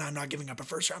pick, and I'm not giving up a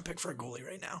first-round pick for a goalie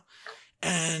right now.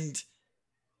 And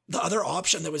the other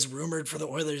option that was rumored for the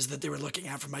Oilers that they were looking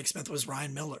at for Mike Smith was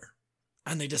Ryan Miller,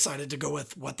 and they decided to go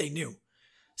with what they knew.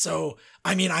 So,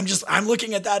 I mean, I'm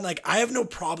looking at that and I have no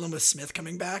problem with Smith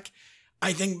coming back.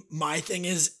 I think my thing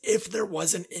is if there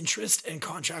was an interest in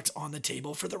contracts on the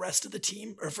table for the rest of the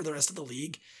team or for the rest of the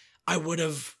league, I would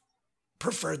have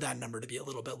preferred that number to be a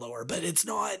little bit lower, but it's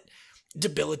not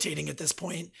debilitating at this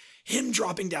point. Him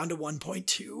dropping down to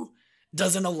 1.2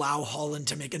 doesn't allow Holland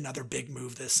to make another big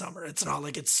move this summer. It's not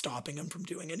like it's stopping him from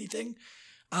doing anything.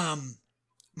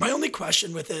 My only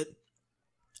question with it,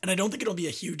 and I don't think it'll be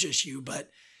a huge issue,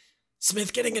 but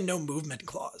Smith getting a no movement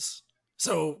clause.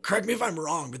 So correct me if I'm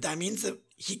wrong, but that means that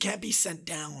he can't be sent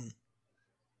down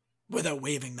without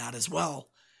waiving that as well.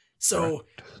 So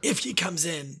if he comes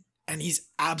in and he's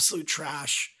absolute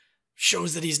trash,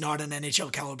 shows that he's not an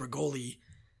NHL caliber goalie,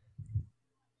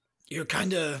 you're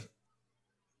kind of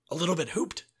a little bit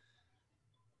hooped.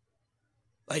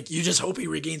 You just hope he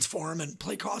regains form and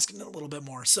play Koskinen a little bit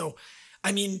more. So,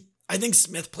 I mean, I think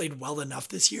Smith played well enough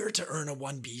this year to earn a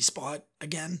 1B spot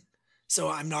again. So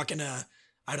I'm not going to,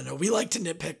 I don't know. We like to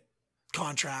nitpick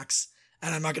contracts,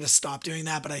 and I'm not going to stop doing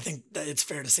that, but I think that it's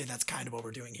fair to say that's kind of what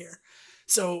we're doing here.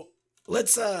 So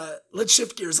let's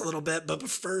shift gears a little bit, but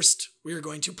first we are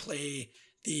going to play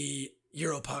the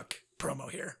Europuck promo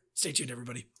here. Stay tuned,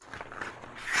 everybody.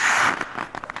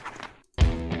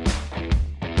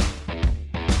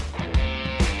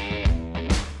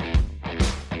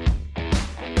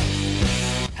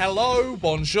 Hello,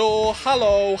 bonjour,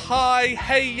 hello, hi,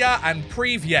 heya, and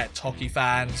privyet, hockey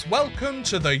fans. Welcome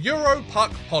to the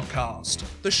Europuck podcast,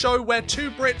 the show where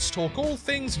 2 Brits talk all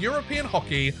things European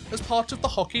hockey as part of the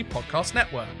Hockey Podcast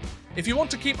Network. If you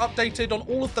want to keep updated on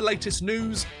all of the latest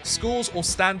news, scores, or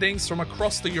standings from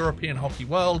across the European hockey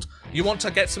world, you want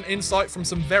to get some insight from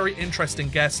some very interesting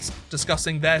guests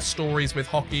discussing their stories with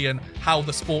hockey and how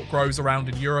the sport grows around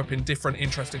in Europe in different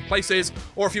interesting places,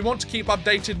 or if you want to keep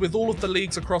updated with all of the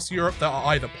leagues across Europe that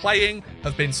are either playing,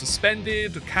 have been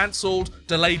suspended, cancelled,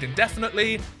 delayed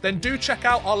indefinitely, then do check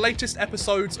out our latest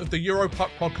episodes of the Europuck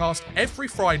podcast every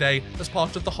Friday as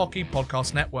part of the Hockey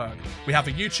Podcast Network. We have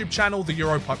a YouTube channel, the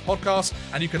Europuck Podcast,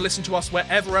 and you can listen to us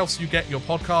wherever else you get your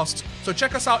podcasts. So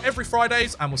check us out every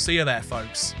Fridays, and we'll see you there,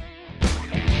 folks.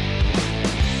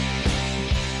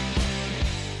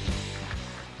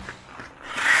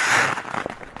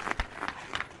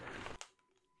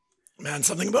 Man,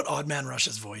 something about Odd Man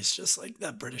Rush's voice, just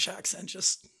that British accent,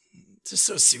 just It's just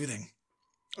so soothing.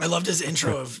 I loved his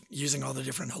intro of using all the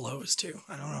different hellos too.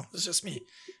 I don't know. It's just me.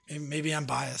 Maybe I'm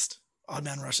biased.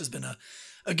 Oddman Rush has been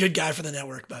a good guy for the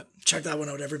network, but check that one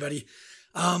out, everybody.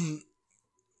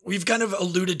 We've kind of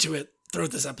alluded to it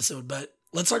throughout this episode, but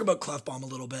let's talk about Clefbaum a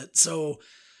little bit. So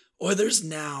Oilers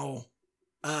now,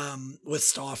 with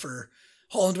Stauffer,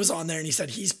 Holland was on there and he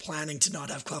said he's planning to not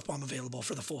have Clefbaum available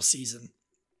for the full season,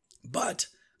 but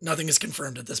nothing is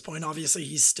confirmed at this point. Obviously,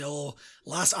 he's still,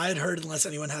 last I had heard, unless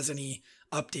anyone has any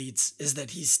updates, is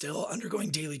that he's still undergoing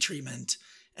daily treatment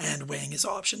and weighing his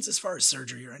options as far as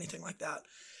surgery or anything like that.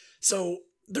 So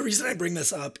the reason I bring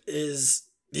this up is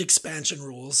the expansion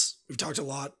rules. We've talked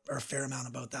a fair amount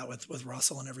about that with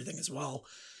Russell and everything as well.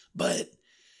 But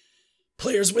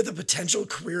players with a potential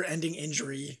career-ending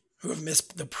injury who have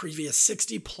missed the previous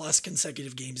 60 plus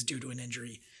consecutive games due to an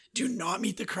injury do not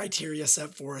meet the criteria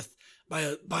set forth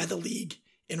by the league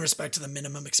in respect to the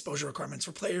minimum exposure requirements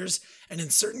for players. And in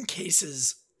certain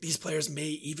cases, these players may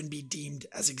even be deemed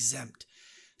as exempt.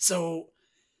 So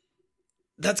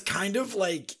that's kind of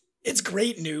like, it's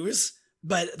great news,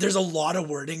 but there's a lot of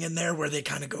wording in there where they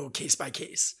kind of go case by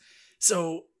case.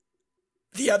 So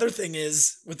the other thing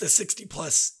is, with the 60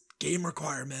 plus game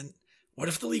requirement, what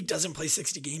if the league doesn't play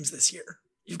 60 games this year?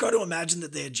 You've got to imagine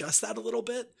that they adjust that a little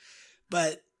bit,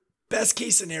 but best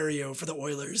case scenario for the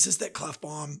Oilers is that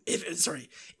Clefbaum,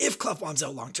 if Clefbaum's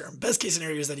out long term, best case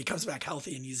scenario is that he comes back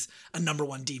healthy and he's a number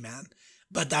one D-man,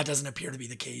 but that doesn't appear to be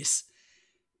the case.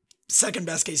 Second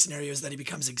best case scenario is that he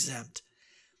becomes exempt.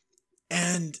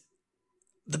 And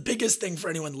the biggest thing for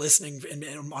anyone listening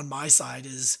on my side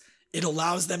is it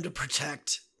allows them to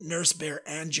protect Nurse, Bear,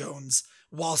 and Jones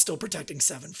while still protecting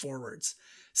 7 forwards.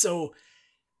 So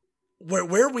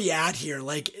where are we at here?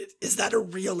 Like, is that a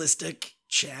realistic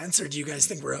chance, or do you guys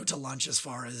think we're out to lunch as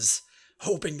far as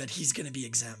hoping that he's going to be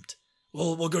exempt?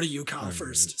 We'll go to you, Kyle,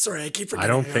 first. Sorry, I keep forgetting.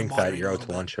 I don't think that you're out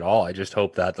to lunch at all. I just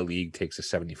hope that the league takes a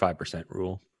 75%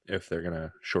 rule if they're going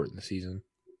to shorten the season.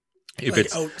 If like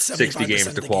it's 60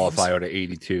 games to qualify out of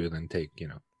 82, then take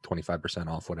 25%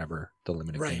 off whatever the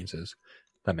limited games is.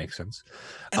 That makes sense.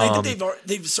 And I think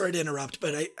they've sorry to interrupt,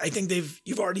 but I think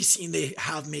you've already seen they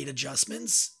have made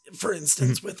adjustments. For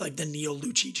instance, with like the Neil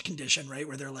Lucic condition, right,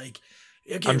 where they're like,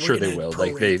 okay, I'm sure they will.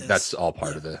 Like that's all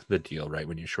part of the deal, right?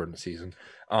 When you shorten the season.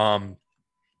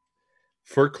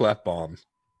 For Clefbaum,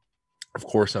 of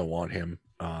course, I want him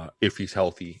if he's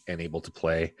healthy and able to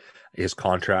play. His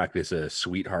contract is a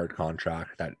sweetheart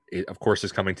contract that, of course,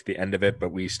 is coming to the end of it,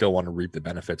 but we still want to reap the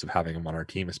benefits of having him on our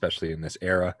team, especially in this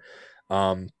era.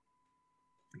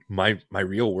 My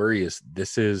real worry is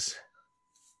this is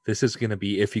going to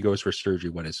be, if he goes for surgery,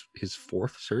 what is his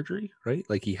 4th surgery, right?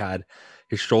 Like he had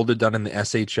his shoulder done in the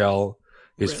SHL,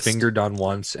 his finger done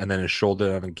once, and then his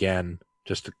shoulder done again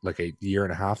just like a year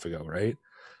and a half ago, right?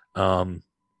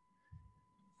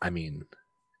 I mean,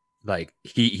 like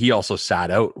he also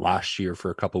sat out last year for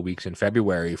a couple of weeks in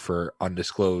February for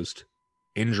undisclosed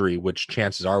injury, which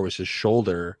chances are was his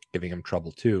shoulder giving him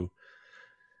trouble too.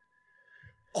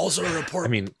 Also a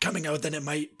report coming out that it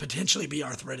might potentially be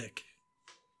arthritic.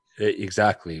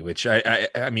 Exactly, which I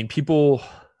mean, people,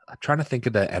 I'm trying to think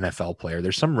of the NFL player.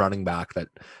 There's some running back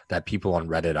that people on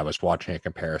Reddit I was watching a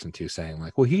comparison to, saying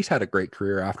like, well, he's had a great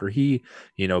career after he,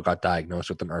 got diagnosed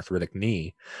with an arthritic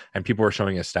knee, and people were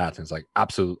showing his stats, and it's like,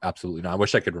 absolutely not. I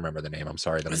wish I could remember the name. I'm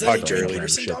sorry that I'm Todd Gurley.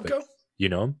 You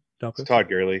know him? It's Todd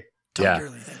Gurley.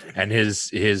 Gurley, thank you. And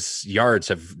his yards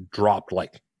have dropped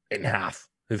like in half.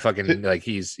 Like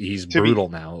he's brutal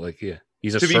now. Like, yeah,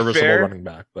 he's a serviceable running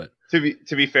back, but to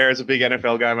be fair, as a big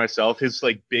NFL guy myself, his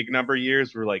like big number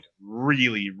years were like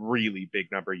really, really big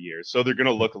number years. So they're going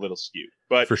to look a little skewed,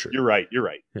 but for sure. You're right.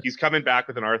 Yeah. He's coming back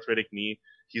with an arthritic knee.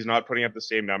 He's not putting up the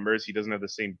same numbers. He doesn't have the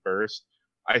same burst.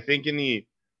 I think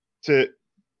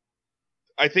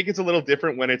it's a little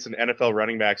different when it's an NFL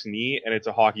running back's knee and it's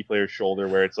a hockey player's shoulder,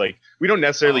 where it's like, we don't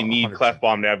necessarily need 100%.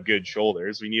 Clefbaum to have good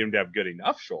shoulders. We need him to have good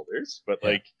enough shoulders, but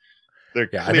like, they're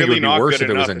clearly I think it would be not worse if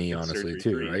it was a knee, honestly,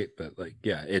 too, right? But like,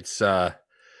 yeah, it's, I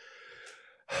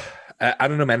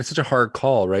don't know, man. It's such a hard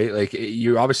call, right? Like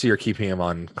you're keeping him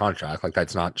on contract. Like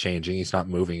that's not changing. He's not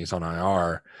moving. He's on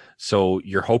IR. So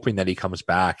you're hoping that he comes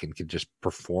back and can just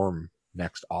perform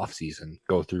next offseason,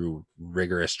 go through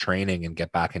rigorous training and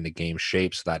get back into game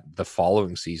shape so that the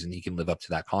following season he can live up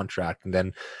to that contract. And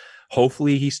then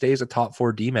hopefully he stays a top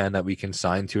 4 D-man that we can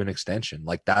sign to an extension.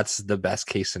 Like that's the best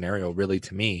case scenario, really,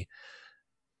 to me.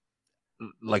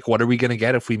 Like, what are we going to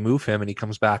get if we move him and he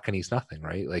comes back and he's nothing,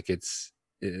 right? Like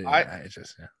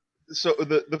So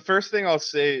the first thing I'll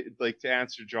say, like, to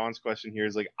answer John's question here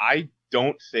is, like, I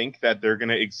don't think that they're going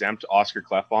to exempt Oscar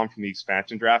Clefbaum from the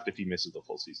expansion draft if he misses the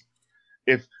full season.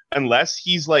 unless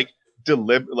he's like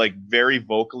very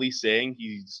vocally saying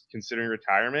he's considering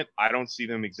retirement, I don't see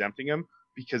them exempting him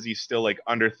because he's still like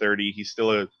under 30. He's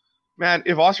still a man.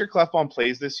 If Oscar Klefbom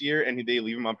plays this year and they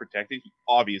leave him unprotected, he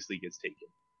obviously gets taken.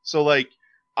 So like,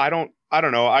 I don't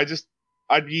know.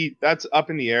 That's up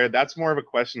in the air. That's more of a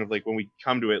question of like, when we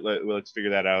come to it, let's figure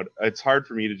that out. It's hard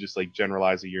for me to just like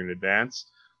generalize a year in advance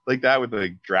like that with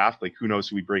the draft. Like, who knows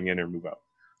who we bring in or move out.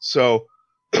 So,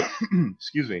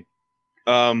 excuse me.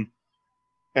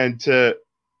 And to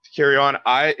carry on,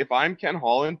 if I'm Ken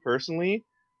Holland personally,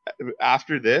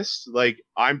 after this, like,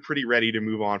 I'm pretty ready to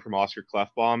move on from Oscar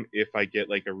Klefbom if I get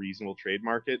like a reasonable trade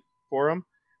market for him.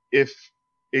 If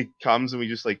it comes and we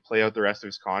just like play out the rest of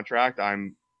his contract,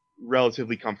 I'm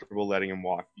relatively comfortable letting him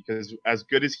walk, because as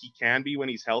good as he can be when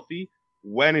he's healthy,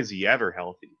 when is he ever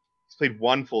healthy? He's played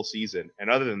one full season, and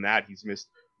other than that, he's missed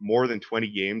more than 20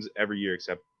 games every year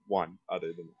except one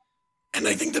other than that. And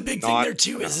I think the big thing there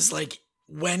too is like,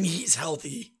 when he's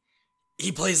healthy,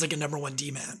 he plays like a number one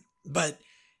D-man, but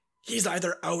he's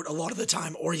either out a lot of the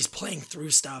time or he's playing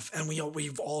through stuff. And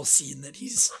we've all seen that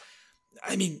he's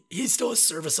still a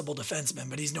serviceable defenseman,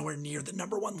 but he's nowhere near the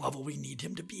number one level we need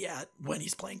him to be at when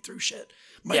he's playing through shit.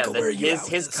 Michael, where are you at with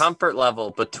his this? comfort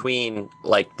level between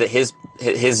like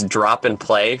his drop in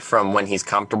play from when he's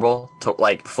comfortable to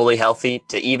like fully healthy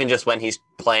to even just when he's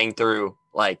playing through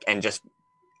like and just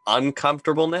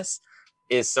uncomfortableness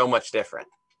is so much different.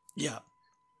 Yeah.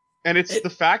 And it's the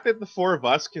fact that the four of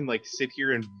us can like sit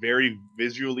here and very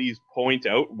visually point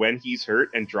out when he's hurt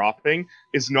and dropping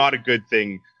is not a good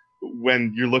thing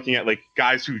when you're looking at like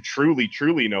guys who truly,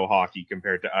 truly know hockey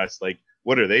compared to us. Like,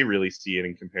 what are they really seeing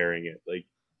and comparing it? Like,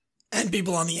 and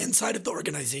people on the inside of the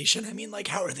organization, I mean, like,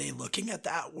 how are they looking at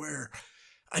that? Where,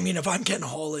 I mean, if I'm Ken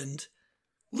Holland,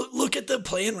 look at the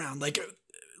playing round.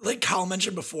 Like Kyle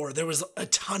mentioned before, there was a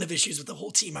ton of issues with the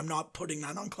whole team. I'm not putting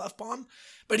that on Klefbom,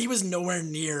 but he was nowhere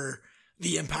near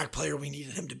the impact player we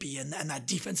needed him to be and that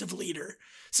defensive leader.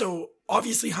 So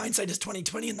obviously hindsight is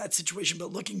 2020 in that situation,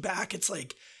 but looking back, it's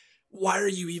like, why are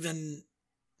you even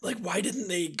like, why didn't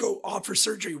they go opt for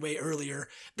surgery way earlier?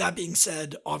 That being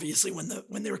said, obviously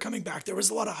when they were coming back, there was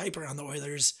a lot of hype around the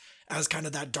Oilers as kind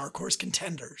of that dark horse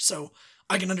contender. So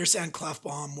I can understand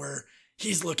Klefbom where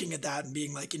he's looking at that and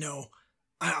being like,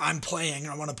 I'm playing.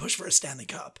 I want to push for a Stanley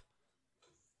Cup.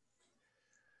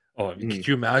 Oh, could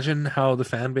you imagine how the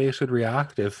fan base would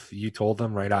react if you told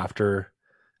them right after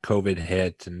COVID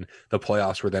hit and the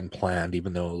playoffs were then planned,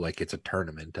 even though like it's a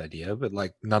tournament idea, but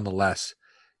like nonetheless,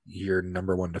 your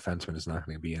number one defenseman is not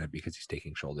going to be in it because he's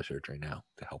taking shoulder surgery now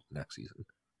to help next season.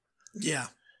 Yeah.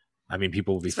 I mean,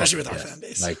 people will be especially with our pissed. fan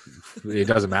base. Like, it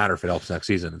doesn't matter if it helps next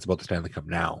season. It's about the Stanley Cup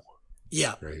now.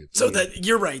 Yeah. Right. So that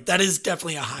you're right. That is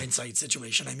definitely a hindsight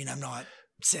situation. I mean, I'm not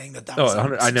saying that was.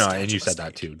 I know, and you said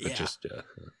that too, but yeah. just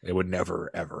it would never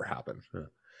ever happen.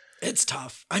 It's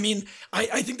tough. I mean,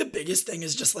 I think the biggest thing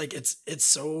is just like it's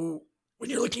so when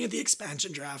you're looking at the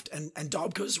expansion draft, and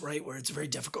Dobko's right where it's very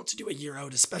difficult to do a year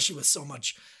out, especially with so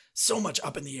much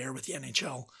up in the air with the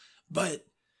NHL. But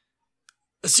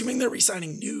assuming they're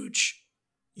re-signing Nuge,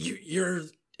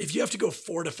 if you have to go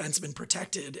 4 defensemen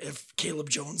protected, if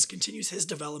Caleb Jones continues his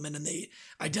development and they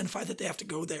identify that they have to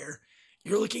go there,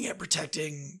 you're looking at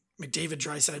protecting McDavid,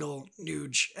 Draisaitl,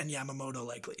 Nuge, and Yamamoto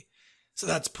likely. So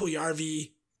that's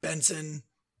Puljujarvi, Benson,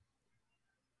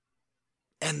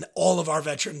 and all of our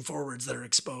veteran forwards that are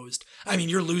exposed. I mean,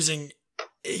 you're losing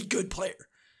a good player.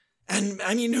 And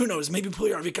I mean, who knows? Maybe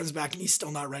Puljujarvi comes back and he's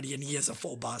still not ready and he is a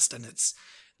full bust and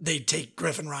they take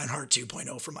Griffin Reinhart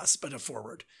 2.0 from us, but a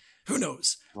forward. Who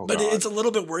knows? But God. It's a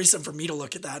little bit worrisome for me to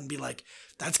look at that and be like,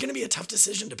 that's going to be a tough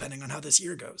decision depending on how this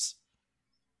year goes.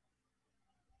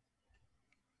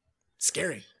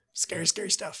 Scary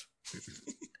stuff.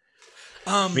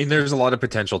 I mean, there's a lot of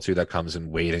potential too that comes in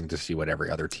waiting to see what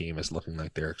every other team is looking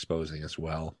like they're exposing as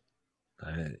well.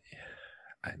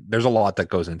 There's a lot that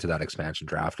goes into that expansion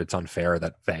draft. It's unfair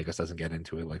that Vegas doesn't get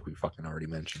into it, like we fucking already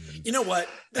mentioned. And you know what?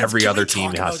 Every other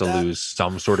team has to lose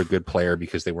some sort of good player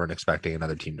because they weren't expecting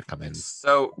another team to come in.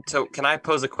 So can I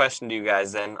pose a question to you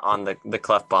guys then on the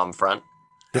Klefbom front?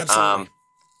 Absolutely.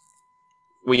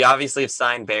 We obviously have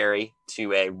signed Barry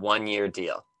to a 1-year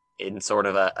deal in sort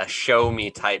of a show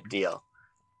me type deal.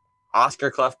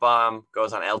 Oscar Klefbom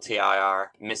goes on LTIR,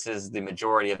 misses the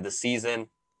majority of the season.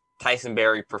 Tyson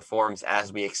Barrie performs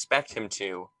as we expect him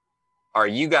to. Are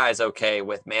you guys okay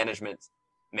with management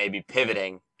maybe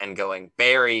pivoting and going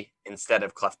Barrie instead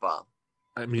of Klefbom?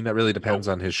 I mean, that really depends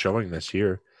on his showing this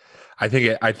year. I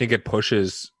think it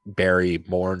pushes Barrie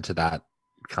more into that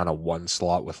kind of one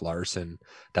slot with Larson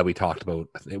that we talked about.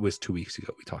 It was 2 weeks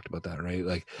ago we talked about that, right?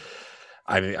 Like,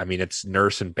 I mean, it's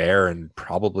Nurse and Bear, and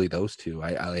probably those two.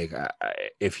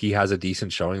 If he has a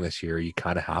decent showing this year, you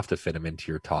kind of have to fit him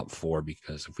into your top 4,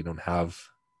 because if we don't have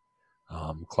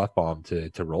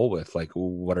Clefbaum to roll with, like,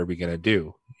 what are we gonna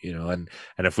do? You know, and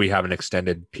if we have an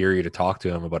extended period to talk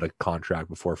to him about a contract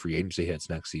before free agency hits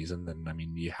next season, then I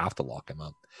mean, you have to lock him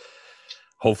up.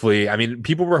 Hopefully, I mean,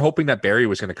 people were hoping that Barry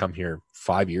was going to come here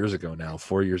 4 years ago,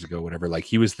 whatever. Like,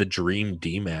 he was the dream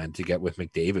D-man to get with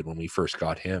McDavid when we first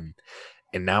got him.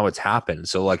 And now it's happened.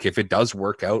 So, like, if it does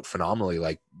work out phenomenally,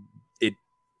 like it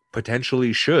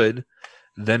potentially should,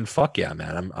 then fuck yeah,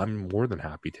 man. I'm more than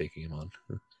happy taking him on.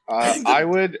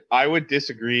 I would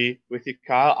disagree with you,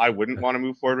 Kyle. I wouldn't want to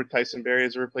move forward with Tyson Barrie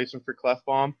as a replacement for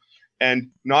Clefbaum. And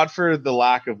not for the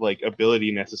lack of, like,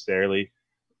 ability necessarily.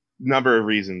 Number of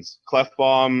reasons.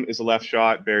 Clefbaum is a left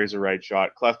shot, Barry's a right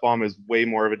shot. Clefbaum is way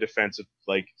more of a defensive,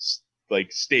 like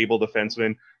stable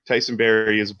defenseman. Tyson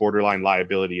Barrie is a borderline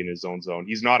liability in his own zone.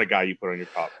 He's not a guy you put on your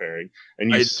top pairing.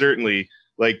 And you certainly,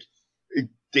 like,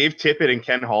 Dave Tippett and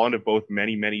Ken Holland have both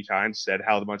many times said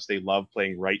how much they love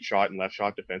playing right shot and left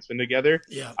shot defensemen together.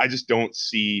 Yeah. I just don't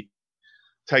see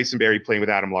Tyson Barrie playing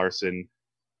with Adam Larson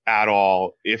at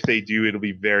all. If they do, it'll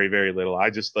be very, very little.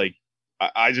 I just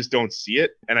don't see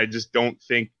it. And I just don't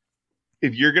think,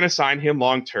 if you're going to sign him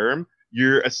long term,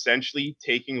 you're essentially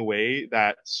taking away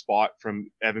that spot from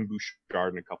Evan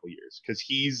Bouchard in a couple years, because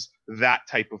he's that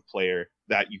type of player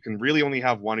that you can really only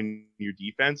have one in your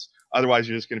defense. Otherwise,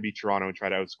 you're just going to be Toronto and try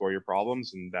to outscore your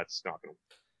problems, and that's not going to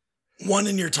work. One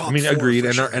in your top 4. I mean, agreed.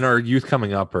 And our youth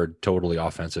coming up are totally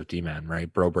offensive D-man,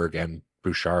 right? Broberg and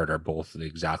Bouchard are both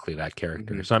exactly that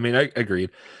character. Mm-hmm. So, I mean, I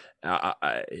agreed.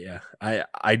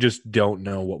 I just don't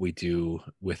know what we do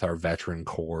with our veteran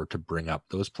core to bring up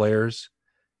those players.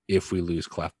 If we lose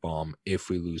Clefbaum, if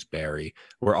we lose Barrie,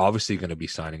 we're obviously going to be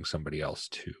signing somebody else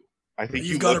too. I think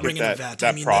you've got to bring in a vet.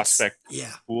 That prospect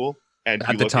pool, and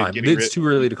at the time, it's too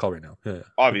early to call right now. Yeah.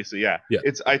 Obviously, yeah.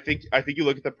 I think you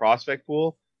look at the prospect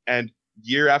pool, and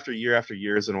year after year after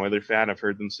year, as an Oiler fan, I've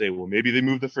heard them say, well, maybe they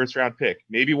move the first round pick.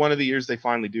 Maybe one of the years they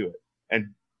finally do it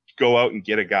and go out and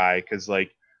get a guy, because,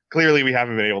 like, clearly we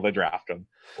haven't been able to draft him,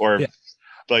 or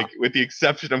like, with the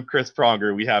exception of Chris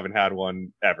Pronger, we haven't had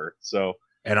one ever. So.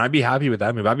 And I'd be happy with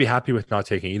that move. I'd be happy with not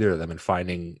taking either of them and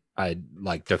finding a,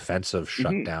 like, defensive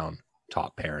shutdown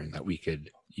top pairing that we could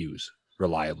use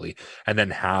reliably, and then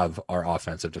have our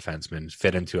offensive defensemen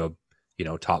fit into a, you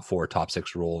know, top 4, top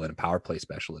 6 role and a power play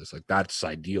specialist. Like, that's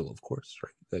ideal, of course,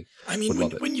 right? Like, I mean,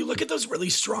 when you look at those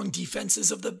really strong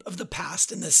defenses of the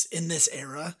past in this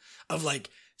era of,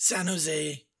 like, San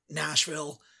Jose,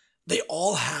 Nashville, they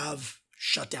all have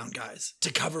shutdown guys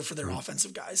to cover for their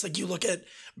offensive guys. Like, you look at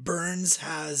Burns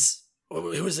has,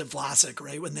 who was it, Vlasic,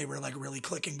 right? When they were, like, really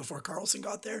clicking before Karlsson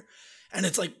got there. And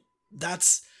it's like,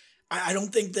 I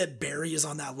don't think that Barrie is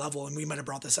on that level. And we might have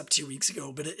brought this up 2 weeks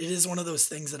ago, but it is one of those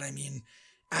things that, I mean,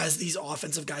 as these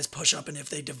offensive guys push up, and if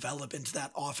they develop into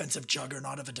that offensive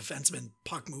juggernaut of a defenseman,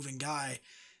 puck moving guy,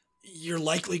 you're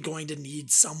likely going to need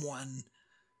someone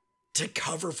to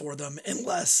cover for them,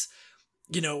 unless,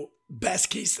 you know, best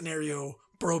case scenario,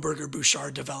 Broberg or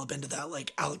Bouchard develop into that,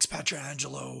 like, Alex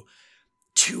Pietrangelo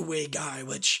two-way guy,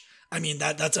 which, I mean,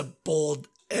 that's a bold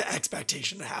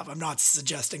expectation to have. I'm not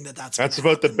suggesting that's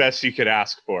about the best you could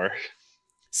ask for.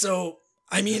 So,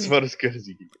 I mean, it's about as good as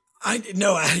you can.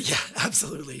 Yeah,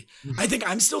 absolutely. I think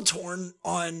I'm still torn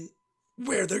on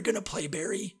where they're going to play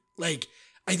Barrie. Like,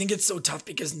 I think it's so tough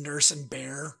because Nurse and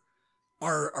Bear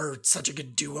are such a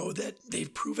good duo that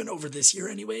they've proven over this year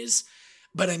anyways.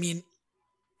 But I mean,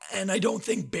 and I don't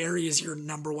think Barrie is your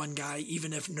number one guy,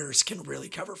 even if Nurse can really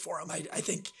cover for him. I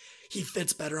think he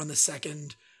fits better on the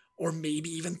second or maybe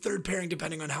even third pairing,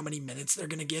 depending on how many minutes they're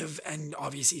going to give. And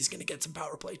obviously he's going to get some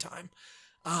power play time.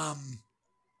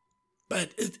 But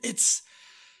it's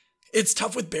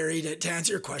tough with Barrie. To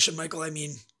answer your question, Michael, I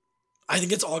mean, I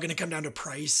think it's all going to come down to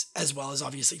price as well as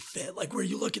obviously fit. Like, where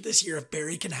you look at this year, if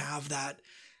Barrie can have that,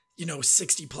 you know,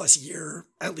 60 plus year,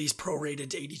 at least prorated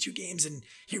to 82 games, and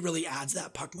he really adds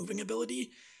that puck moving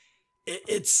ability,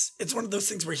 it's one of those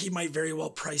things where he might very well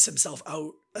price himself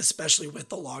out, especially with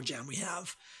the logjam we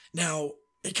have. Now,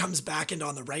 it comes back into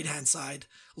on the right-hand side.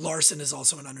 Larson is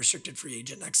also an unrestricted free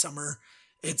agent next summer.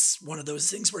 It's one of those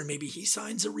things where maybe he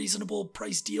signs a reasonable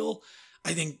price deal.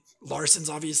 I think Larson's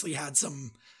obviously had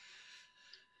some,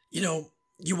 you know,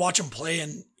 you watch him play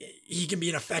and he can be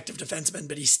an effective defenseman,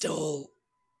 but he still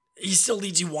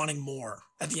leads you wanting more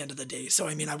at the end of the day. So,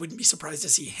 I mean, I wouldn't be surprised to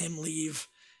see him leave,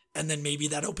 and then maybe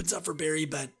that opens up for Barrie,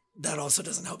 but that also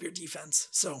doesn't help your defense.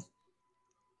 So,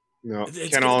 no,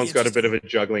 Ken Holland's got a bit of a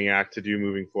juggling act to do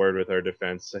moving forward with our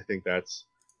defense. I think that's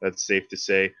safe to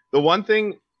say. The one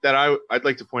thing that I'd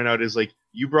like to point out is like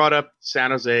you brought up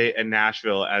San Jose and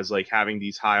Nashville as like having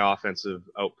these high offensive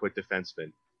output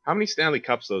defensemen. How many Stanley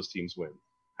Cups those teams win?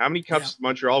 How many cups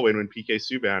Montreal win when PK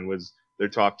Subban was their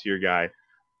top tier guy?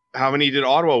 How many did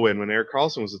Ottawa win when Erik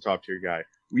Karlsson was the top tier guy?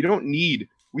 We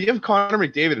have Connor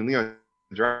McDavid and Leon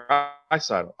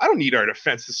Draisaitl. I don't need our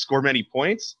defense to score many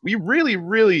points. We really,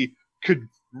 really could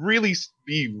really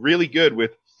be really good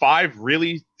with 5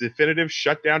 really definitive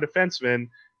shutdown defensemen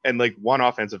and like 1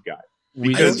 offensive guy.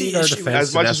 We don't need our defense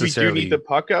as much as we do need the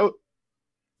puck out.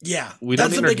 Yeah, we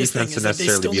don't need our defense to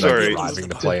necessarily be like driving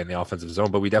the play in the offensive zone,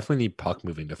 but we definitely need puck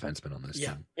moving defensemen on this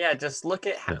team. Yeah, just look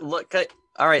at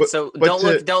all right. So don't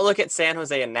look at San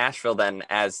Jose and Nashville then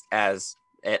as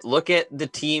look at the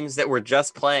teams that were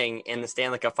just playing in the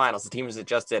Stanley Cup Finals, the teams that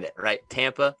just did it, right?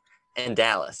 Tampa and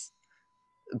Dallas.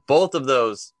 Both of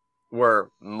those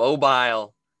were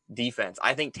mobile defense.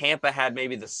 I think Tampa had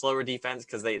maybe the slower defense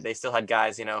because they still had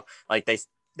guys, you know, like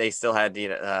they still had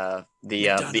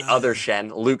the other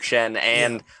Shen, Luke Shen,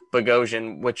 and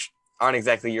Bogosian, which aren't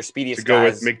exactly your speediest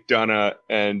guys. To go with McDonough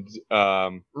and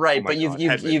right, but you've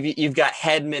got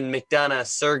Hedman, McDonough,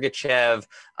 Sergachev,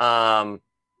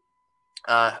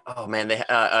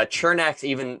 Chernak's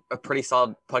even a pretty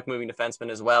solid puck moving defenseman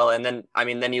as well. And then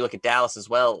you look at Dallas as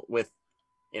well with,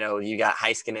 you know, you got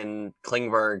Heiskanen,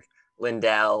 Klingberg,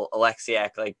 Lindell,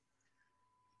 Alexiak, like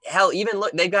hell, even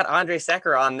look, they've got Andre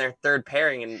Sekera on their third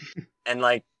pairing and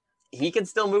like he can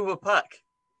still move a puck.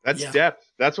 That's depth.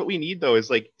 That's what we need though, is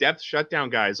like depth shutdown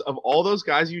guys. Of all those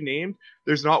guys you named,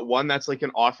 there's not one that's like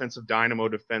an offensive dynamo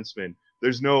defenseman.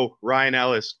 There's no Ryan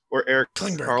Ellis or Erik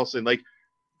Karlsson. Like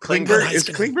is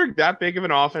Klingberg that big of an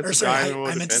offensive guy?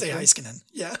 I meant to say Heiskanen.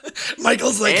 Yeah.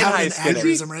 Michael's like having an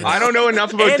aneurysm right now. I don't know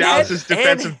enough about Dallas's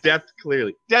defensive depth,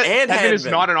 clearly. Hedman is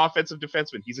not an offensive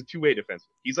defenseman. He's a two-way defenseman.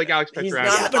 He's like Alex Pietrangelo.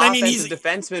 He's not an offensive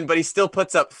defenseman, but he still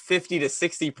puts up 50 to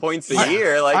 60 points a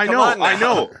year. Like,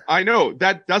 I know.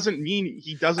 That doesn't mean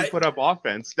he doesn't put up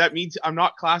offense. That means I'm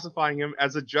not classifying him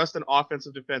as just an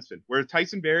offensive defenseman. Whereas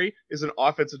Tyson Barrie is an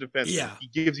offensive defenseman. Yeah. He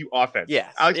gives you offense. Yeah.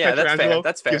 Alex Pietrangelo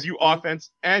that's fair. gives you offense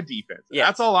and defense. Yes.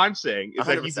 That's all I'm saying is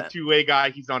 100%. That he's a two-way guy.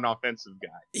 He's not an offensive guy.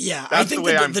 Yeah, that's I think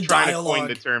the way I'm the trying dialogue, to coin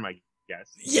the term, I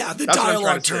guess. Yeah, the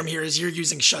dialogue term here is you're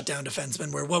using shutdown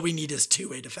defensemen, where what we need is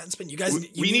two-way defensemen. You guys,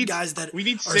 we need guys that we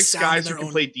need 6 guys who can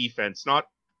play defense, not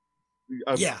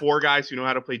 4 guys who know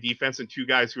how to play defense and 2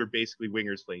 guys who are basically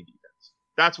wingers playing defense.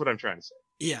 That's what I'm trying to say.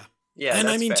 Yeah, yeah, and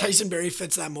I mean fair. Tyson Barrie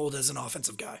fits that mold as an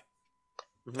offensive guy,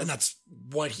 and that's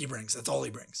what he brings. That's all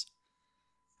he brings.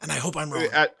 And I hope I'm wrong.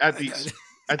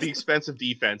 At the expense of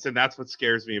defense, and that's what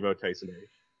scares me about Tyson Barrie.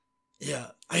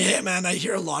 Yeah, I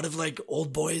hear a lot of like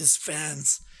old boys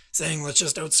fans saying, "Let's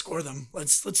just outscore them.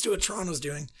 Let's do what Toronto's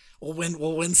doing. We'll win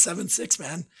 7-6,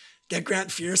 man. Get Grant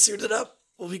Fuhr suited up.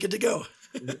 We'll be good to go."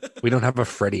 We don't have a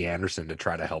Freddie Anderson to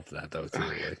try to help that though, too.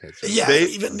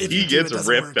 Even if he gets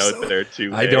ripped out there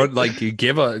too. I don't like you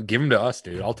give him to us,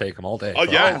 dude. I'll take him all day. Oh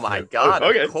yeah! Oh my god!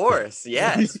 Okay. Of course,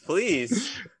 yes,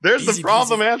 please. There's the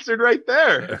problem answered right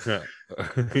there.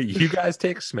 You guys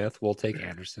take Smith. We'll take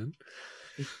Anderson.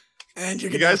 And you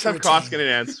guys have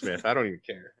Koskinen and Smith. I don't even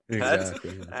care.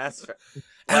 Exactly. That's fair.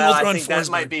 Well, I think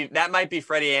that might be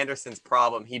Freddie Anderson's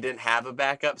problem. He didn't have a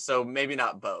backup, so maybe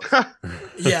not both.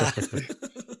 Yeah.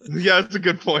 Yeah, that's a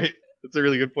good point. That's a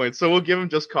really good point. So we'll give him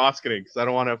just Koskinen because I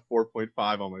don't want to have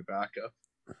 4.5 on my backup.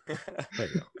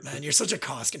 Man, you're such a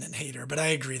Koskinen hater, but I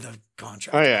agree the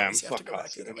contract. I am. Fuck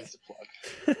Koskinen.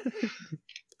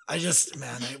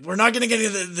 We're not going to get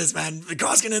into this, man.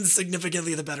 Koskinen's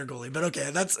significantly the better goalie, but okay,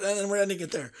 and we're ending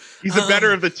it there. He's the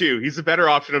better of the two. He's the better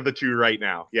option of the two right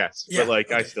now. Yes, yeah, but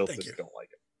okay, I still don't like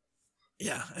it.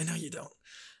 Yeah, I know you don't.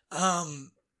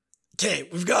 Okay,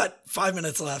 we've got 5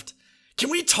 minutes left. Can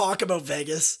we talk about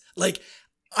Vegas? Like,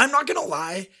 I'm not going to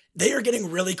lie. They are getting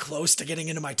really close to getting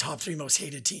into my top 3 most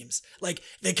hated teams. Like,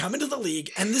 they come into the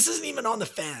league, and this isn't even on the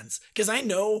fans, because I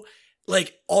know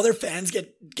like all their fans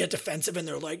get defensive and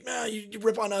they're like, nah, you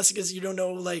rip on us because you don't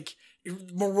know, like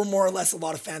we're more or less, a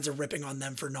lot of fans are ripping on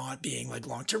them for not being like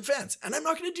long-term fans. And I'm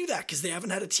not going to do that because they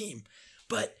haven't had a team.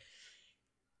 But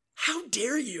how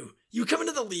dare you? You come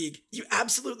into the league, you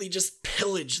absolutely just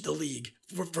pillage the league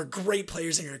for great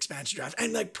players in your expansion draft,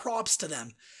 and like props to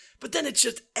them. But then it's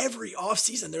just every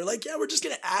offseason, they're like, yeah, we're just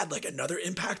going to add like another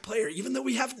impact player, even though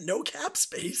we have no cap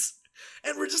space.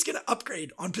 And we're just going to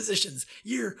upgrade on positions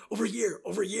year over year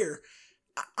over year.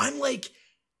 I'm like,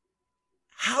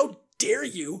 how dare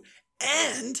you?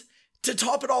 And to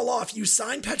top it all off, you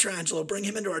sign Pietrangelo, bring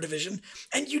him into our division,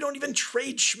 and you don't even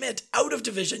trade Schmidt out of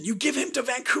division. You give him to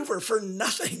Vancouver for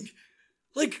nothing.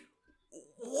 Like,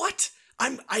 what?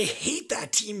 I hate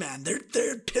that team, man.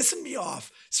 They're pissing me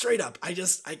off straight up. I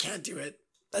can't do it.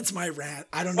 That's my rant.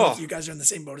 I don't know if you guys are in the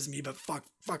same boat as me, but fuck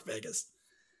Vegas.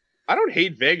 I don't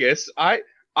hate Vegas.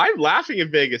 I'm laughing at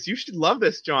Vegas. You should love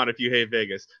this, John, if you hate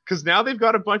Vegas. Because now they've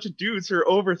got a bunch of dudes who are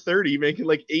over 30 making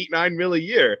like 8-9 mil a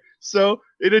year. So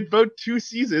in about 2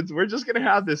 seasons, we're just going to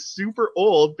have this super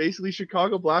old, basically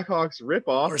Chicago Blackhawks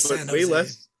ripoff, but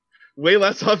way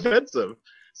less offensive.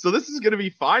 So this is going to be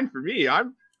fine for me.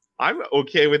 I'm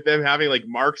okay with them having like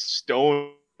Mark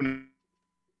Stone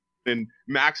and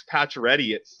Max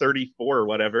Pacioretty at 34 or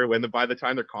whatever by the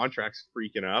time their contract's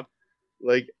freaking up.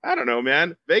 Like, I don't know,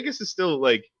 man. Vegas is still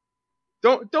like,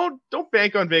 don't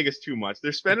bank on Vegas too much.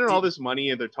 They're spending all this money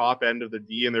in their top end of the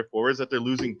D and their forwards that they're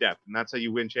losing depth, and that's how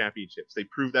you win championships. They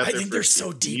prove that. I think they're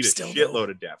so deep still. Shitload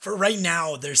of depth. For right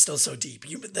now, they're still so deep.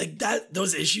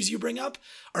 Those issues you bring up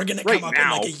are going to come up in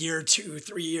like a year, 2,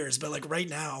 3 years. But like right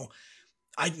now,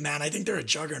 I think they're a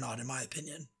juggernaut in my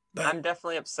opinion. But I'm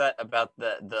definitely upset about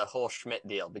the whole Schmidt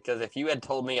deal, because if you had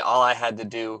told me all I had to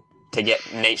do to get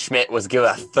Nate Schmidt was give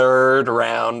a 3rd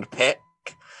round pick,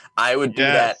 I would do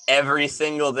that every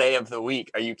single day of the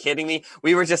week. Are you kidding me?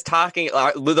 We were just talking,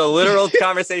 the literal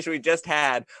conversation we just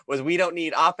had was we don't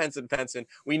need offensive defensemen.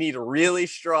 We need really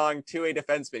strong 2-way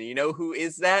defensemen. You know who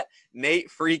is that? Nate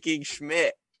freaking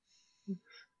Schmidt.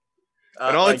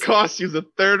 And all it costs you is a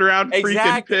 3rd round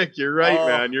freaking pick. You're right,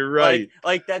 man. You're right.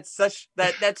 Like that's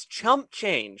that's chump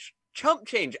change. Chump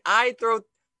change.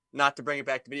 Not to bring it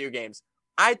back to video games,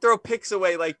 I throw picks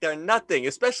away like they're nothing,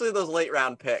 especially those late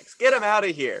round picks. Get them out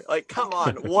of here. Like, come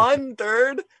on.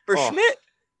 1/3 for Schmidt.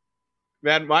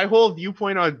 Man, my whole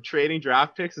viewpoint on trading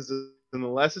draft picks is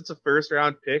unless it's a 1st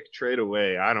round pick, trade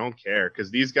away. I don't care, because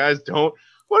these guys don't.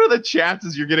 What are the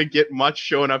chances you're going to get much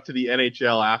showing up to the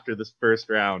NHL after this 1st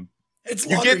round?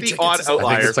 You get the odd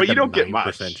outlier, but you don't get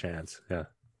much. Chance,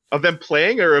 of them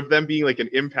playing or of them being like an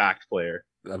impact player.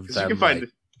 Of them, you can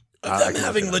find of them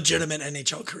having legitimate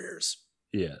NHL careers.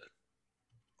 Yeah.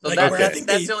 So like, I think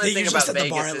that's the only thing about set Vegas.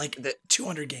 The bar at like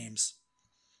 200 games.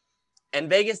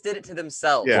 And Vegas did it to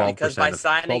themselves because by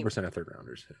signing 12% of 3rd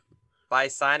rounders. By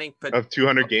signing of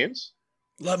 200 games.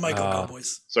 Let Michael go,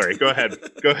 boys. Sorry, go ahead.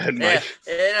 Go ahead, Mike.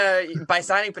 By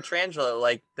signing Pietrangelo,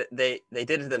 like they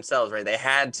did it themselves, right? They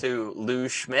had to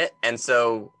lose Schmidt, and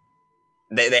so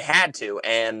they had to,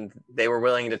 and they were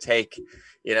willing to take,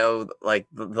 like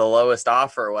the lowest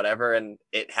offer or whatever, and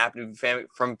it happened to be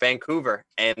from Vancouver,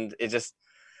 and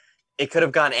it could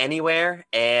have gone anywhere,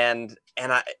 and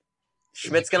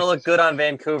Schmidt's gonna look good on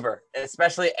Vancouver,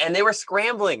 especially, and they were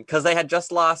scrambling because they had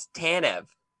just lost Tanev.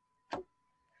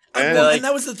 And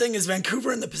that was the thing, is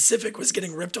Vancouver in the Pacific was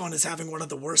getting ripped on as having one of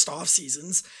the worst off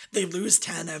seasons. They lose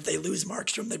Tanev, they lose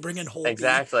Markstrom, they bring in Holtby.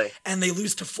 Exactly. And they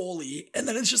lose Toffoli. And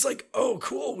then it's just like, oh,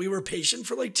 cool. We were patient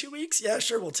for like 2 weeks. Yeah,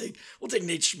 sure. We'll take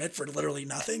Nate Schmidt for literally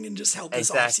nothing and just help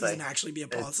this off season actually be a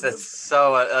positive.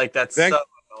 That's so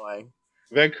annoying.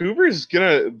 Vancouver's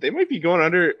they might be going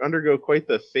undergo quite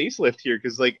the facelift here,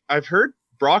 because like I've heard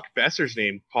Brock Besser's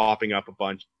name popping up a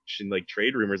bunch in like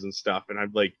trade rumors and stuff, and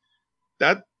I'm like,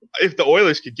 that if the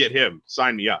Oilers could get him,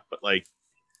 sign me up. But like,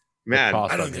 man,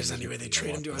 I don't think there's any way they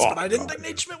trade him to us. But I didn't think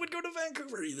Nate Schmidt would go to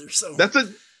Vancouver either. So that's so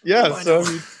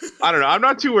I don't know. I'm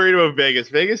not too worried about Vegas.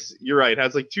 Vegas, you're right,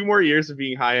 has like 2 more years of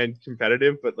being high end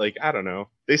competitive. But like, I don't know.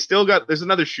 There's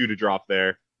another shoe to drop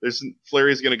there.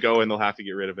 Fleury's gonna go, and they'll have to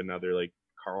get rid of another like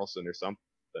Carlson or something.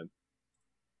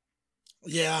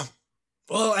 Yeah.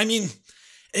 Well, I mean,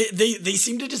 they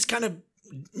seem to just kind of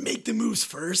make the moves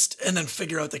first and then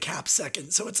figure out the cap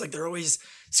second. So it's like they're always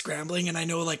scrambling. And I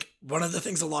know like one of the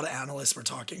things a lot of analysts were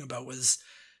talking about was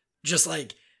just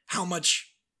like how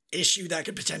much issue that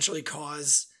could potentially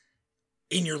cause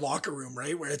in your locker room,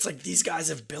 right? Where it's like these guys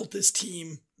have built this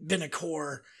team, been a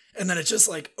core, and then it's just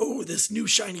like, oh, this new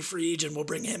shiny free agent, we'll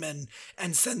bring him in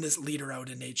and send this leader out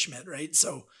in Nate Schmidt, right?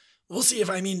 So we'll see if,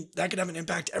 that could have an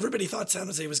impact. Everybody thought San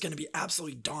Jose was going to be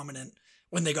absolutely dominant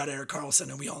when they got Erik Karlsson,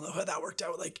 and we all know how that worked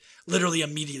out. Like literally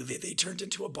immediately they turned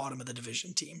into a bottom of the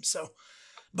division team. So,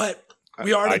 but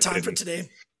we are out of time for today.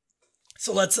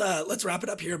 So let's wrap it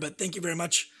up here. But thank you very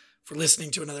much for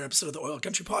listening to another episode of the Oil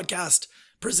Country Podcast,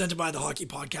 presented by the Hockey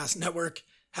Podcast Network.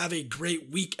 Have a great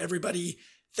week, everybody.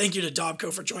 Thank you to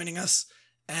Dobko for joining us.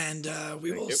 And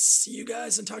we will see you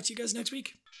guys and talk to you guys next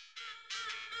week.